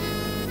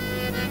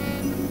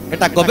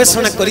एटा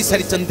गवेषणा करि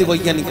सारी चंती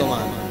वैज्ञानिक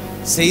मान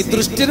सेही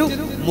दृष्टि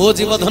मो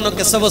जीवधन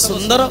केशव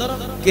सुंदर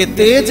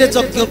केते जे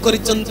यज्ञ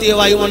करिचंती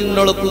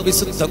वायुमंडल को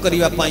विशुद्ध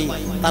करिवा पई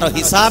तार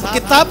हिसाब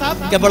किताब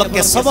केवल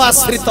केशव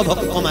आश्रित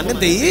भक्त माने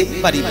देई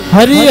परिबे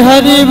हरि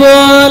हरि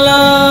बोला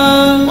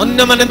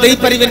अन्य माने देई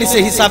परिबेनी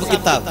से हिसाब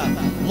किताब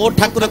मो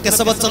ठाकुर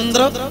केशव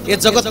चंद्र ए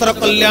जगतर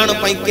कल्याण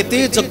पई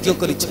केते यज्ञ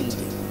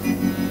करिचंती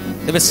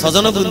तबे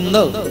सजन वृंद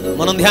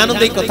मन ध्यान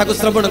देई कथा को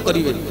श्रवण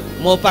करिवे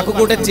मो पाखु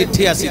गोटे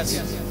चिट्ठी आसी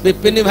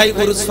विपिन भाई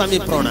गुरुस्वामी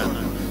प्रणाम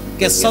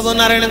केशव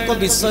नारायण को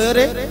विषय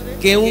रे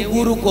केउ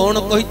गुरु कोन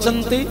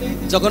कहिचंती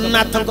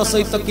जगन्नाथ को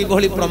सहित कि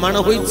भली प्रमाण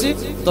होईची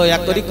दया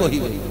करी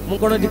कहिवे मु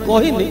कोन एठी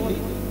कहिनी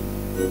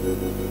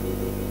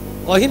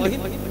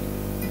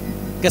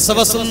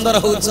केशव सुंदर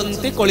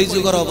होचंती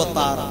कलिजुगर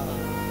अवतार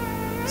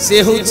से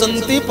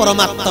होचंती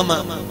परमात्मा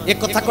ए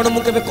कथा कोन मु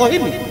केबे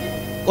कहिनी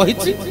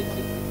कहिची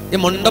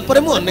ए मंडप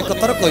रे मु अनेक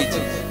थर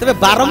कहिची तबे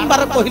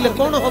बारंबार कहिले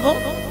कोन होबो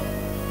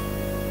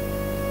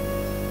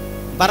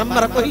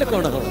बारंबार कहिले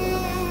कोन होबो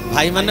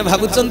भाई माने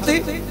भाबुचंती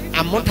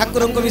आम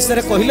ठाकुर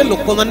विषय कहले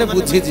लोक माने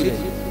बुझी जीवे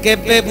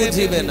केबे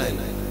बुझीबे नाही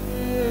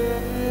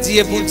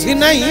जी बुझी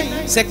नाही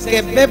से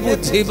केबे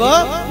बुझीबो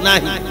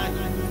नाही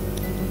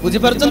बुझी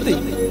परचंती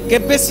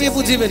केबे से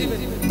बुझीबे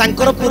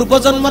तांकर पूर्व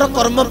जन्मर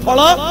कर्म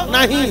फल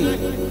नाही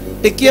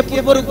टिकिए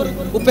पूर्व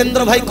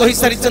उपेंद्र भाई कहि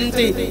सारी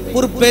चंती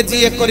पूर्वे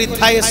जी करि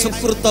थाए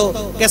सुकृत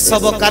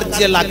केशव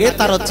कार्य लागे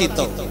तार चित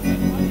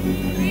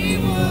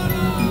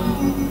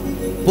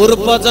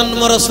पूर्व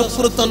जन्मर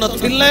सुकृत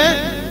नथिले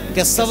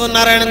केशव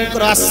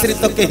नारायण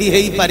आश्रित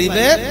कही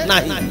पारिबे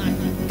नाही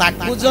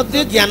ताकू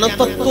जदि ज्ञान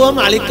तत्व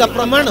मालिका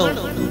प्रमाण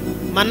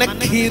माने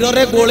क्षीर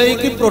रे गोले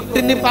की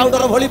प्रोटीन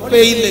पाउडर भली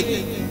पेइले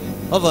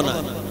हब ना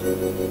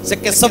से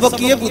केशव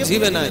किए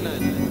बुझीबे ना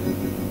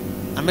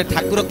आमे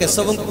ठाकुर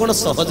केशव को कोन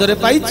सहजरे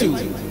पाइछु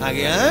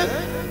आज्ञा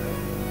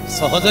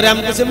सहजरे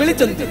हमके से मिली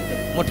चंती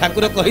मो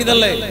ठाकुर कहि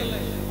दले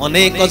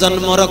अनेक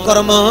जन्मर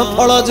कर्म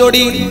फल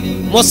जोड़ी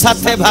मो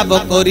साथे भाव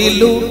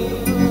करिलु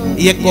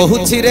ये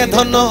कहूछि रे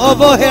धन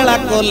अवहेला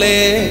कले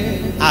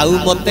आउ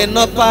मते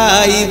न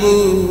पाइबू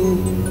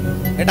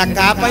एटा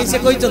का पाई से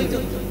कहि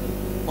चंती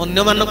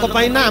अन्य मानक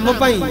पाई ना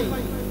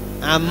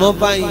आम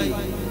पाई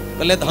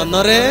कले धन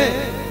रे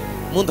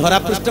मु धरा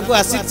पृष्ठ को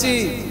आसीछि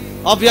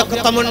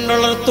अव्यक्त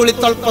मंडल तुली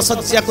तल्प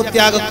सज्जा को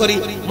त्याग करी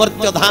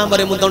मर्त्य धाम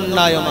रे मु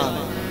दंडायमान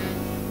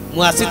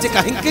मु आसीछि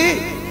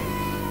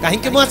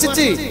काहिंके मु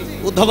आसीछि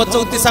उद्धव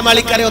चौतीसा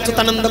मालिका रे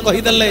अच्युतानंद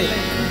कहि देले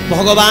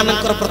भगवान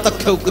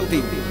प्रत्यक्ष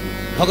उक्ति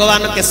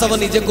भगवान केशव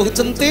निजे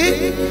कहउचंती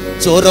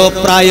चोर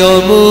प्राय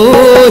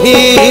मोहि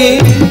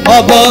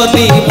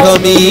अबनी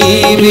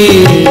भ्रमीबी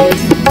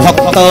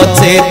भक्त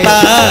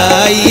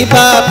चेताई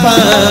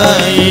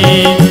बापाई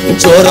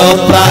चोर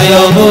प्राय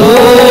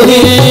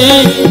मोहि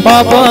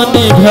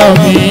पवनी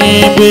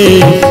भ्रमीबी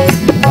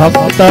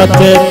भक्त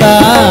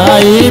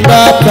चेताई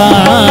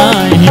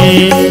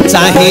बापाई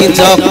चाहि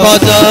जक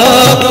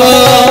जक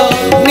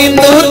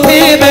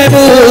निंदुथिबे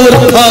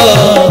मूर्ख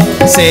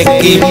से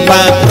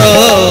किंपा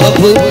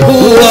प्रभु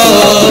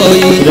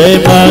हुई रे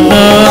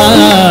मनवा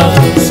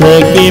से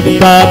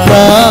किंपा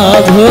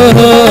प्रभु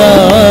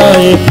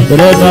हुई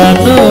रे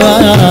मनवा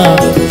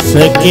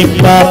से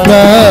किंपा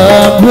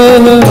प्रभु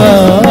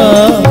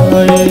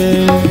हुई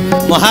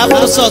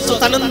महापुरुष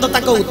अच्युतानंद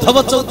ताक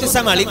उद्धव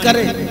चौतीसा मालिका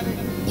रे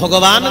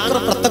भगवान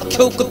प्रत्यक्ष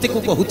उक्ति को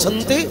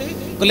कहउछन्ते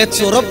कले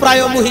चोर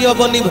प्राय मुहि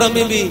अबनी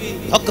भ्रमीबी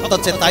भक्त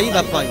चेताई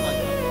बापाई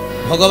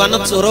भगवान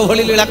चोर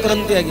भली लीला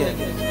करंती आज्ञा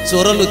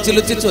चोर लुचि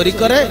लुचि चोरी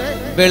करे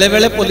बेले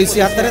बेले पुलिस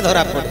हाथ रे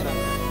धरा पड़े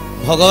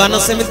भगवान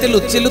सेमिति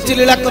लुचि लुचि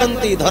लीला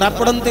करंती धरा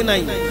पड़ंती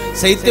नाही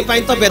सेइते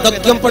पई तो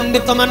वेदज्ञ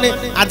पंडित माने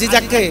आजि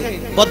जाके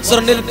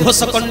वज्र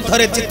निर्घोष कंठ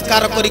रे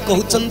चित्कार करी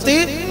कहउचन्ती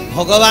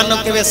भगवान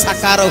केवे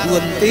साकार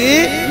हुअन्ती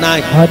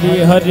नाही हरि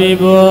हरि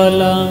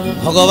बोला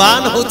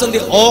भगवान होचंदी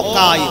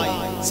अकाय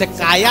से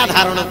काया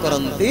धारण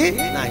करंती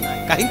नाही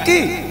काहेकि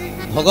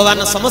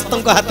भगवान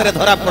समस्तक हाथ रे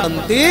धरा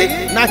पड़ंती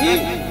नाही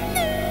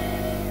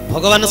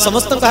भगवान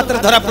समस्त हाथ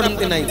में धरा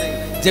पड़ती ना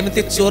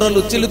जमी चोर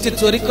लुचि लुचि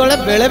चोरी कले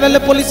बेले बेले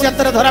पुलिस हाथ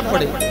में धरा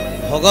पड़े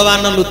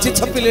भगवान लुचि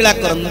छपी लीला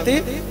करते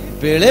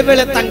बेले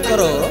बेले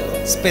तांकर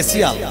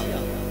स्पेशल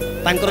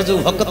तांकर जो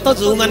भक्त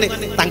जो माने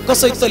तांको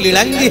सहित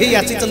लीलांगी ही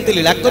आसीचंती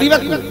लीला करिबा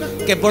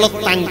केवल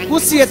तांकु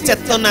सी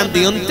चेतना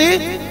दियंते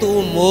तू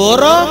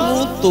मोर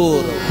मु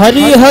तोर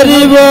हरि हरि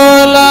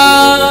बोला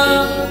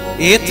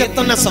ए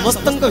चेतना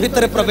समस्तक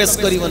भीतर प्रवेश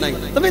करिवो नै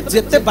तमे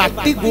जेते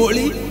बाटी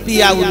गोली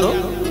पियाउनो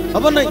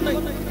हबो नै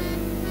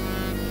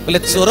बोले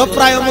चोर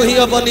प्राय मोहि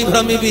अबनी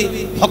भ्रमीबी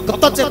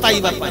भक्त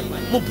चेताइबा पाई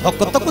मु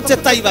भक्त को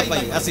चेताइबा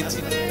पाई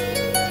आसीछि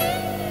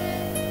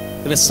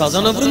तबे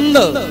सजन वृंद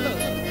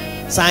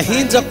चाहि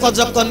जक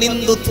जक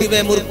निंदु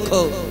थिबे मूर्ख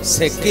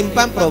से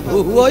किंपा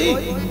प्रभु होई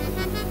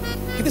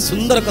किति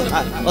सुंदर कथा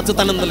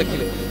अच्युतानंद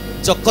लिखिले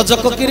जक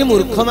जक किरि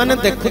मूर्ख माने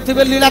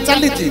देखुथिबे लीला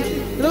चालीछि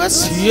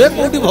सीए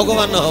कोठी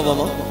भगवान हबो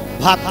म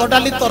भात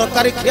डाली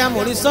तरकारी खिया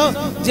मनिष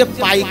जे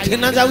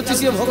पाइखना जाउछि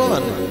से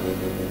भगवान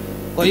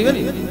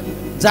कहिबेनी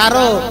जार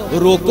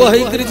रोग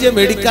होइकरी जे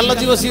मेडिकल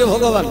जीव सी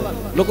भगवान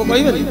लोक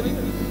कहबेनी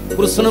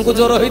कृष्ण को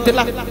ज्वर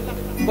होइतिला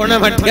कोना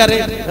माठिया रे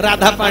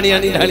राधा पानी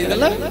आनी ढाली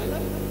देला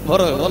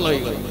भर भल होई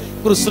गला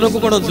कृष्ण को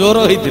कोन ज्वर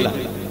होइतिला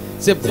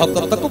से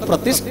भक्त को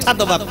प्रतिष्ठा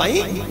दबा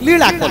पाई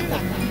लीला करला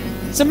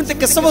सेमिते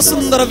केशव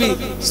सुंदर भी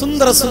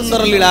सुंदर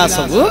सुंदर लीला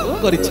सब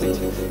करिछि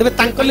तबे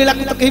तांको लीला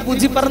को तो कहि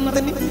बुझी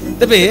परंतनी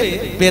तबे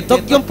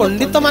वेदज्ञ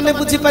पंडित माने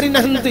बुझी पारि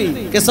नाहंती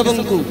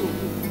केशवंकु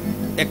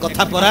एक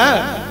कथा परा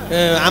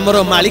आमर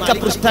मालिका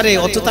पृष्ठारे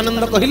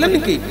अच्युतानंद कहिलेन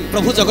कि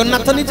प्रभु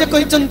जगन्नाथ निजे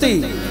कहिचंती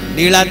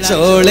नीला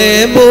चले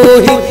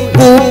मोहि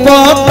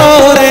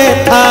उपटरे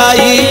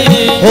थाई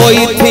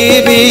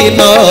होइथिबी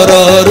नर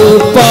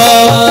रूप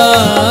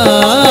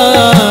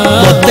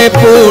मते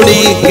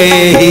पुणी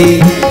केही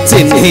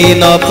चिन्हि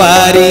न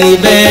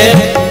पारिबे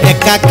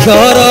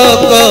एकाक्षर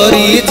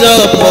करी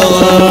जप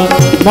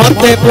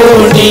मते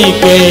पुणी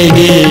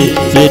केही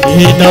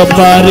चिन्हि न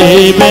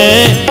पारिबे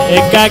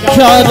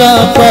एकाक्षर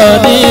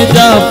करी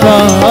जप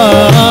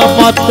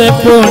मते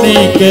पुणी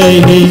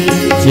केही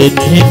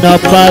चिन्हि न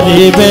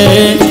पारिबे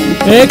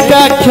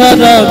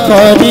एकाक्षर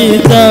करी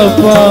जप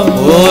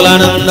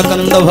बोलानंद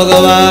कंद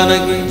भगवान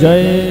की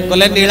जय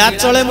कले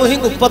नीलाचले मोहि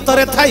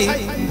गुप्तरे थाई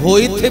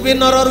होइथिबी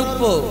नर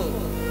रूप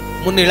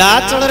मु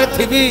नीलाचल रे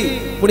थिबी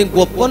पुणी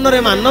गोपन रे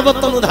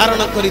मानवतनु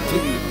धारण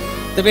करिथिबी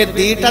तबे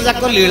दीटा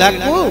जाक लीला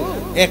को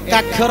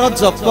एकाक्षर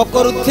जप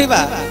करुथिबा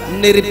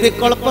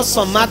निर्विकल्प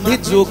समाधि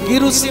जोगी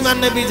ऋषि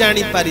माने भी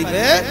जानी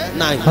पारिबे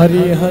नाही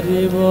हरि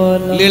हरि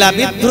बोल लीला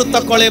विधृत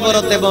कलेबर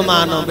देव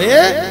मानवे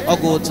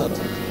अगोचर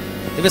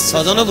एबे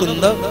सजन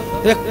वृंद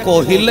एबे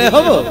कहिले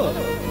हबो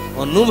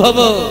अनुभव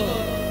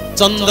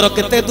चंद्र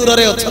केते दूर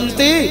रे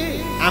अछंती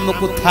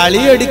हमकु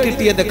थाली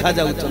एडिकिटिए देखा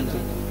जाउचंती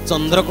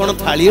चंद्र कौन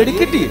थाली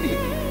एडिकिटी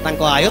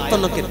तांको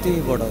आयतन केते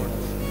बड़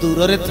दूर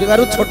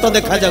थिबारु छोट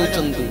देखा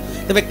जाउचंती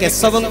तबे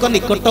केशवंक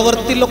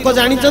निकटवर्ती लोक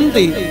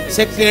जानिचंती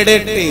से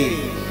केडेटे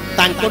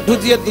तांकोठु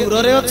जे दूर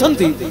रे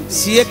अछंती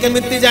सीए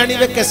केमिति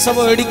जानिबे केशव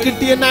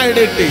एडिकिटी ना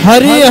एडेटे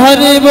हरि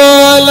हरि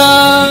बोला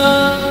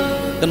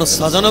तेनो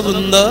सजन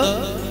वृंद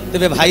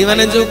तेबे भाई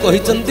माने जो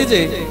कहिचंती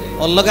जे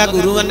अलगा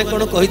गुरु माने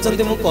कोन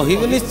कहिचंती मु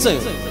कहिबे निश्चय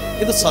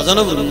किंतु सजन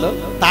वृंद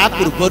ता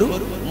पूर्वरु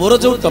मोर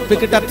जो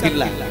टॉपिकटा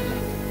थिला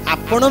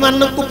आपण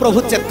मानकु प्रभु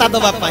चेता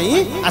दबा पई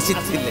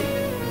आसीथिले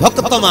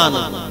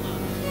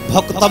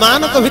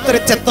भक्तमान को भितर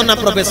चेतना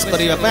प्रवेश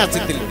करिवा पई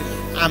आसीथिले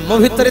आम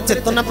भितर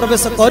चेतना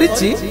प्रवेश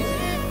करिछि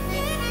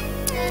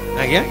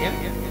आज्ञा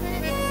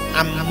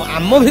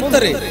आम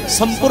भितर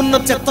संपूर्ण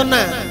चेतना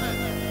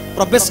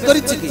प्रवेश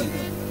करिछि कि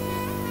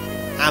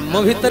आम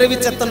भितर भी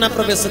चेतना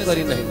प्रवेश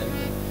करी नहीं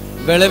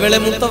बेले बेले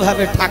मु तो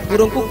भावे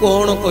ठाकुर को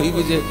कौन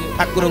कहबी जे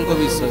ठाकुर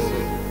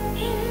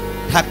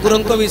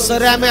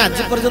विषय आमे आज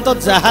पर्यंत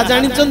जहा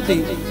जानिचंती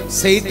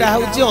सेटा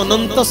होची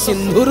अनंत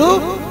सिंधुरु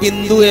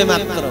बिंदु ए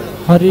मात्र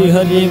हरि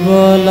हरि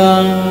बोला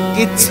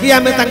किछि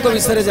आमे तांको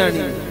विषय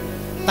जानी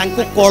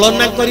तांको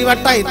कळना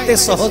करिवाटा एते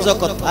सहज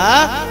कथा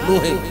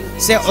नुहे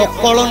से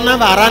अकळना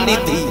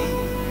वारानिधि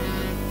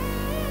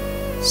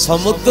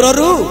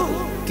समुद्ररु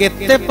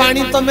केते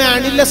पानी तमे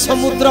आनिले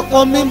समुद्र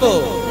कमिबो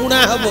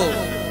उणा हबो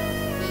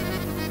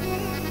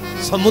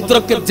समुद्र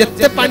के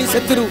जेते पानी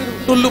सेतिरु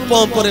टुल्लु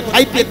पंप रे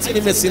 5 एचपी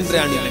मशीन रे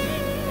आनिले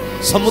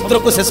समुद्र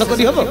को शेष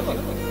करी हबो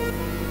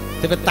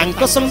तेबे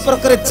तांको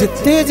संपर्क रे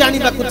जेते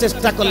जानिबा को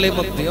चेष्टा करले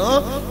मध्य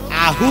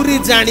आहुरी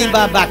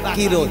जानिबा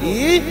बाकी रही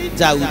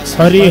जाउ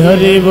हरि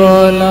हरि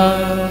बोला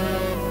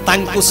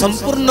तांको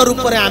संपूर्ण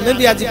रूप रे आमे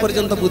भी आज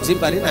पर्यंत बुझी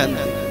पारि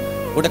नांती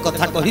गोटे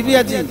कथा कहिबी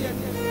आज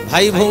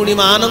भाई भौणी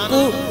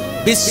मानकु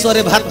विश्व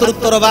रे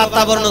भातृत्वर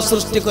वातावरण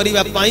सृष्टि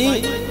करिबा पई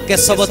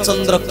केशव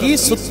चंद्र की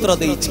सूत्र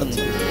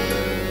देइछन्ति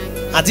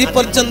आज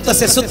पर्यंत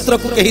से सूत्र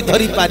को कहीं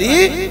धरी पारि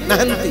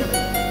नाहंती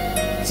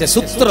से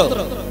सूत्र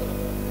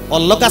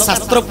अलगा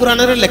शास्त्र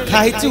पुराण रे लिखा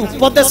हिची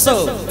उपदेश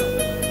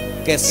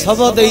केशव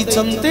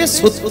देइछन्ति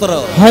सूत्र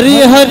हरि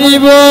हरि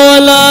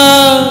बोला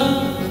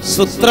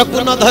सूत्र को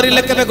न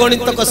धरिले केबे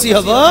गणित कसी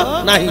हबो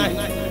नाही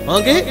हां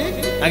कि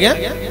आज्ञा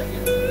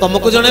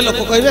तुमको जने लोक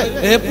कहबे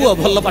ए पुओ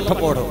भल पाठ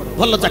पढ़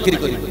भल चाकरी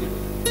करिबे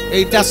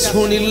एटा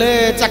सुनिले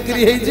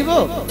चाकरी हेइ जिवो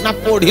ना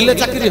पढ़िले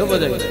चाकरी हबो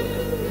जाय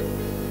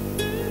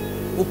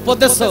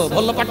उपदेश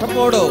भल पाठ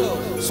पढ़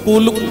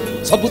स्कूल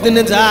सब दिन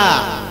जा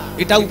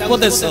एटा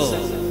उपदेश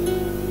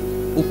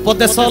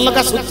उपदेश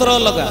अलगा सूत्र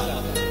अलगा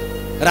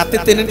राति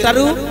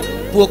 3टारू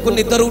पुओ को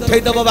निदर उठाई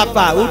दब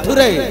बापा उठु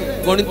रे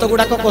गणित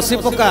गुड़ाक कषि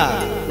पका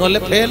नले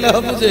फेल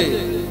हबु जे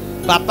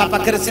बापा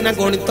पाखरे सिना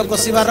गणित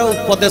कषिबार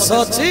उपदेश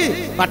अछि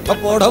पाठ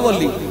पढ़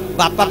बोली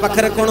बापा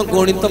पाखरे कोन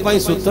गणित पई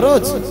सूत्र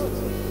अछि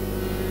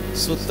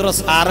सूत्र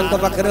सारंक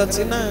पाखरे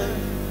अछि ना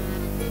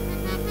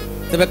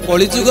तबे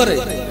कली जुग रे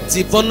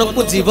जीवन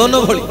को जीवन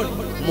भली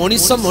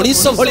मनीष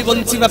भली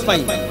बंचिबा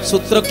पई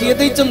सूत्र किए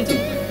दैचंती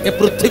ए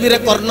पृथ्वी रे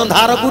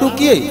कर्णधार गुरु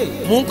किए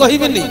मु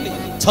कहिबेनी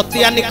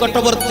छतिया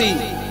निकटवर्ती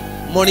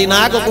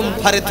मणिनाग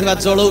गुंफारे थिबा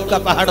जलौका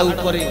पहाड़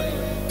उपरे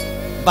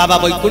बाबा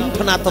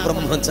वैकुंठनाथ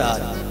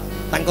ब्रह्मचारी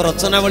तांको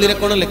रचनावली रे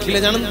कोन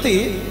लिखिले जानंती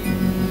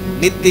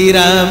निति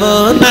राम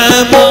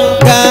नाम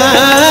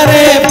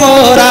गारे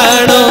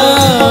पुराण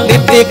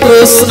निति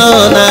कृष्ण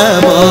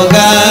नाम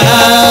गा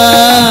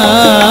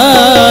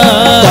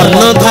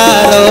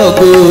कर्णधार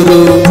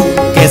गुरु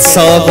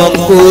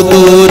केशवंकु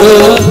दूर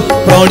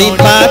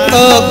प्रणिपात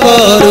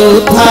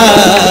करुथा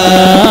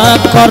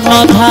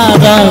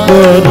कर्णधार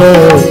गुरु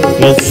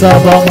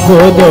केशवंकु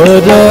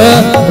दूर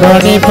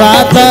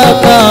प्रणिपात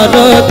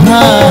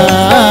करुथा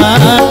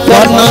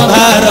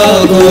कर्णधार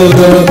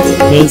गुरु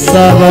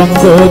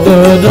केशवंकु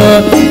दूर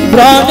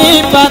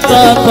प्रणिपात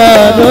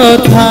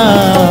करुथा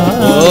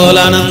बोल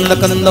आनंद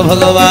कंद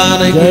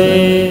भगवान की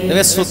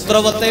तेरे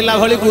सूत्र बतैला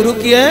भली गुरु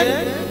किए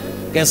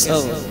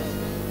केशव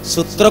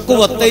सूत्र को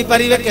बतई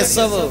पारिबे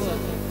केशव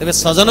तेरे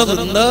सजन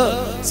वृंद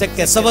से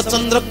केशव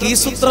चंद्र की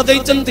सूत्र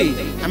देइचंती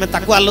हमें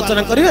ताको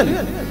आलोचना करिया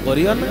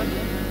ना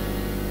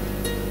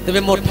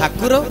तेरे मो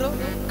ठाकुर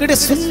केडे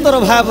सुंदर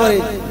भाव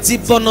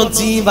जीवन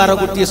जीवार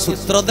गोटे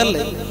सूत्र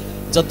देले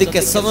जदि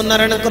केशव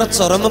नारायण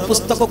चरम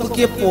पुस्तक को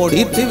किए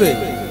पढ़ी थिबे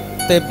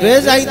तेबे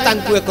जाई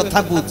तांको एक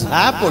कथा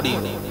बुझा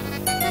पड़िबे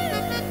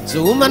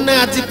जो माने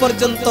आज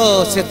पर्यंत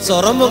से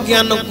चरम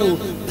ज्ञान को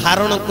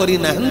धारण करी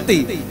नाहंती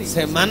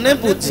से माने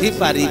बुझी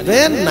पारिबे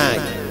नाई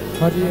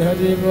हरि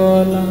हरि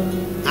बोला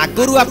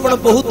आगरु आपण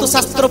बहुत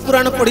शास्त्र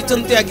पुराण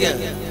पढ़िचंती आज्ञा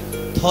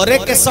थरे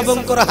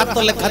केशवंकर हाथ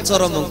लेखा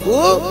चरम को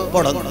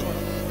पढ़न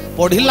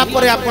पढ़िला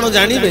परे आपण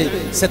जानिबे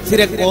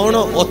सेथिरे कोन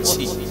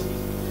अछि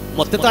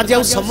मते तो आज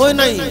आउ समय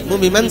नाही मु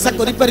मीमांसा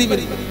करि परिबे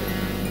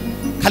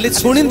खाली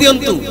सुनि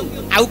दियंतु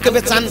आउ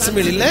केबे चांस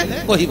मिलिले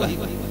कहिबा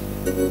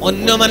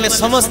अन्य माने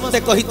समस्त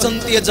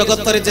कहिचंती ए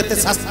जगत रे जेते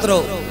शास्त्र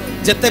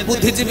जेते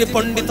बुद्धिजीवी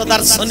पंडित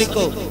दार्शनिक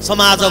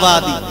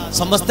समाजवादी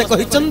समस्त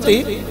कहिचंती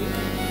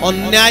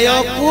अन्याय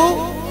को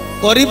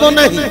करिबो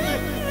नाही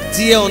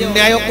जिए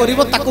अन्याय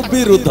करिबो ताको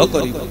विरुद्ध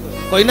करिबो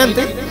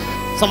କହିନାହାନ୍ତି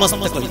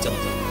ସମସ୍ତେ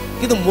କହିଛନ୍ତି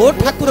କିନ୍ତୁ ମୋ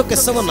ଠାକୁର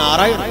କେଶବ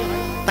ନାରାୟଣ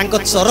ତାଙ୍କ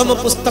ଚରମ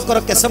ପୁସ୍ତକର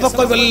କେଶବ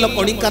କୈବଲ୍ୟ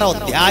କଣିକାର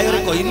ଅଧ୍ୟାୟରେ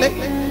କହିଲେ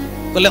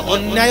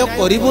ଅନ୍ୟାୟ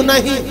କରିବୁ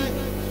ନାହିଁ,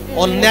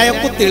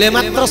 ଅନ୍ୟାୟକୁ ତିଳେ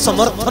ମାତ୍ର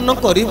ସମର୍ଥନ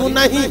କରିବୁ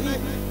ନାହିଁ,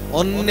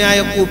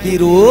 ଅନ୍ୟାୟକୁ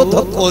ବିରୋଧ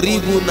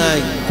କରିବୁ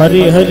ନାହିଁ।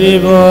 ହରି ହରି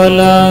ବୋଲ।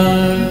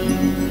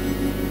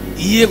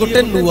 ଇଏ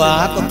ଗୋଟେ ନୂଆ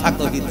କଥା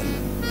କହିଲେ,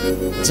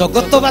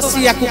 ଜଗତବାସୀ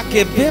ୟାକୁ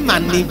କେବେ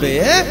ମାନିବେ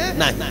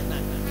ନାହିଁ।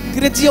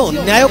 ଯିଏ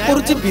ଅନ୍ୟାୟ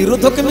କରୁଛି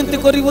ବିରୋଧ କେମିତି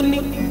କରିବୁନି?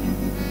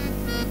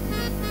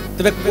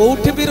 ତେବେ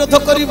କୋଉଠି ବିରୋଧ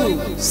କରିବୁ?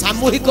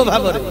 ସାମୂହିକ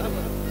ଭାବରେ,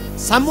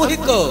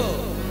 ସାମୂହିକ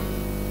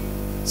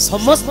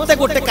ସମସ୍ତେ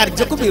ଗୋଟେ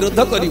କାର୍ଯ୍ୟକୁ ବିରୋଧ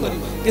କରିବ,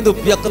 କିନ୍ତୁ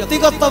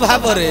ବ୍ୟକ୍ତିଗତ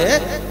ଭାବରେ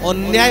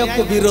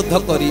ଅନ୍ୟାୟକୁ ବିରୋଧ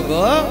କରିବ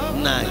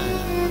ନାହିଁ।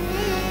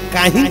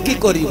 କାହିଁକି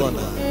କରିବ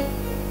ନା?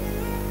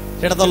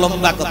 ସେଟା ତ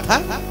ଲମ୍ବା କଥା,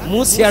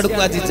 ମୁଁ ସିଆଡକୁ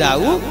ଆଜି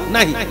ଯାଉ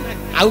ନାହିଁ।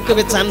 ଆଉ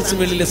କେବେ ଚାନ୍ସ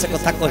ମିଳିଲେ ସେ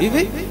କଥା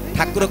କହିବି।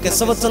 ଠାକୁର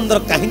କେଶବ ଚନ୍ଦ୍ର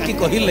କାହିଁକି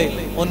କହିଲେ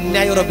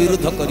ଅନ୍ୟାୟର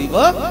ବିରୋଧ କରିବ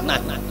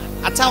ନାହିଁ?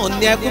 ଆଚ୍ଛା,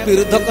 ଅନ୍ୟାୟକୁ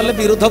ବିରୋଧ କଲେ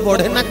ବିରୋଧ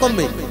ବଢେ ନା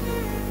କମେ?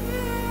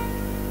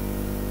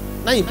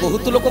 ନାଇଁ,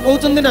 ବହୁତ ଲୋକ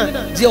କହୁଛନ୍ତି ନା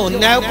ଯିଏ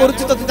ଅନ୍ୟାୟ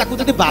କରୁଛି ତାକୁ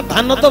ଯଦି ବାଧା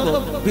ନ ଦବ,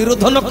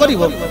 ବିରୋଧ ନ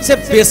କରିବ, ସେ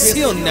ବେଶୀ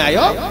ଅନ୍ୟାୟ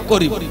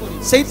କରିବ।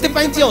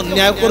 ସେଇଥିପାଇଁ ଯିଏ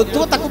ଅନ୍ୟାୟ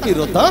କରୁଥିବ ତାକୁ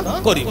ବିରୋଧ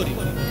କରିବ,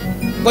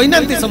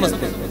 କହିନାହାନ୍ତି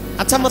ସମସ୍ତେ?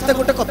 ଆଚ୍ଛା, ମତେ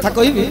ଗୋଟେ କଥା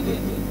କହିବି,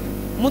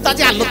 ମୁଁ ତ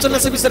ଆଜି ଆଲୋଚନା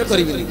ସେ ବିଷୟରେ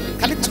କରିବିନି,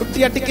 ଖାଲି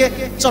ଛୋଟିଆ ଟିକେ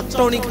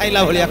ଚଟଣି ଖାଇଲା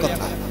ଭଳିଆ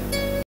କଥା।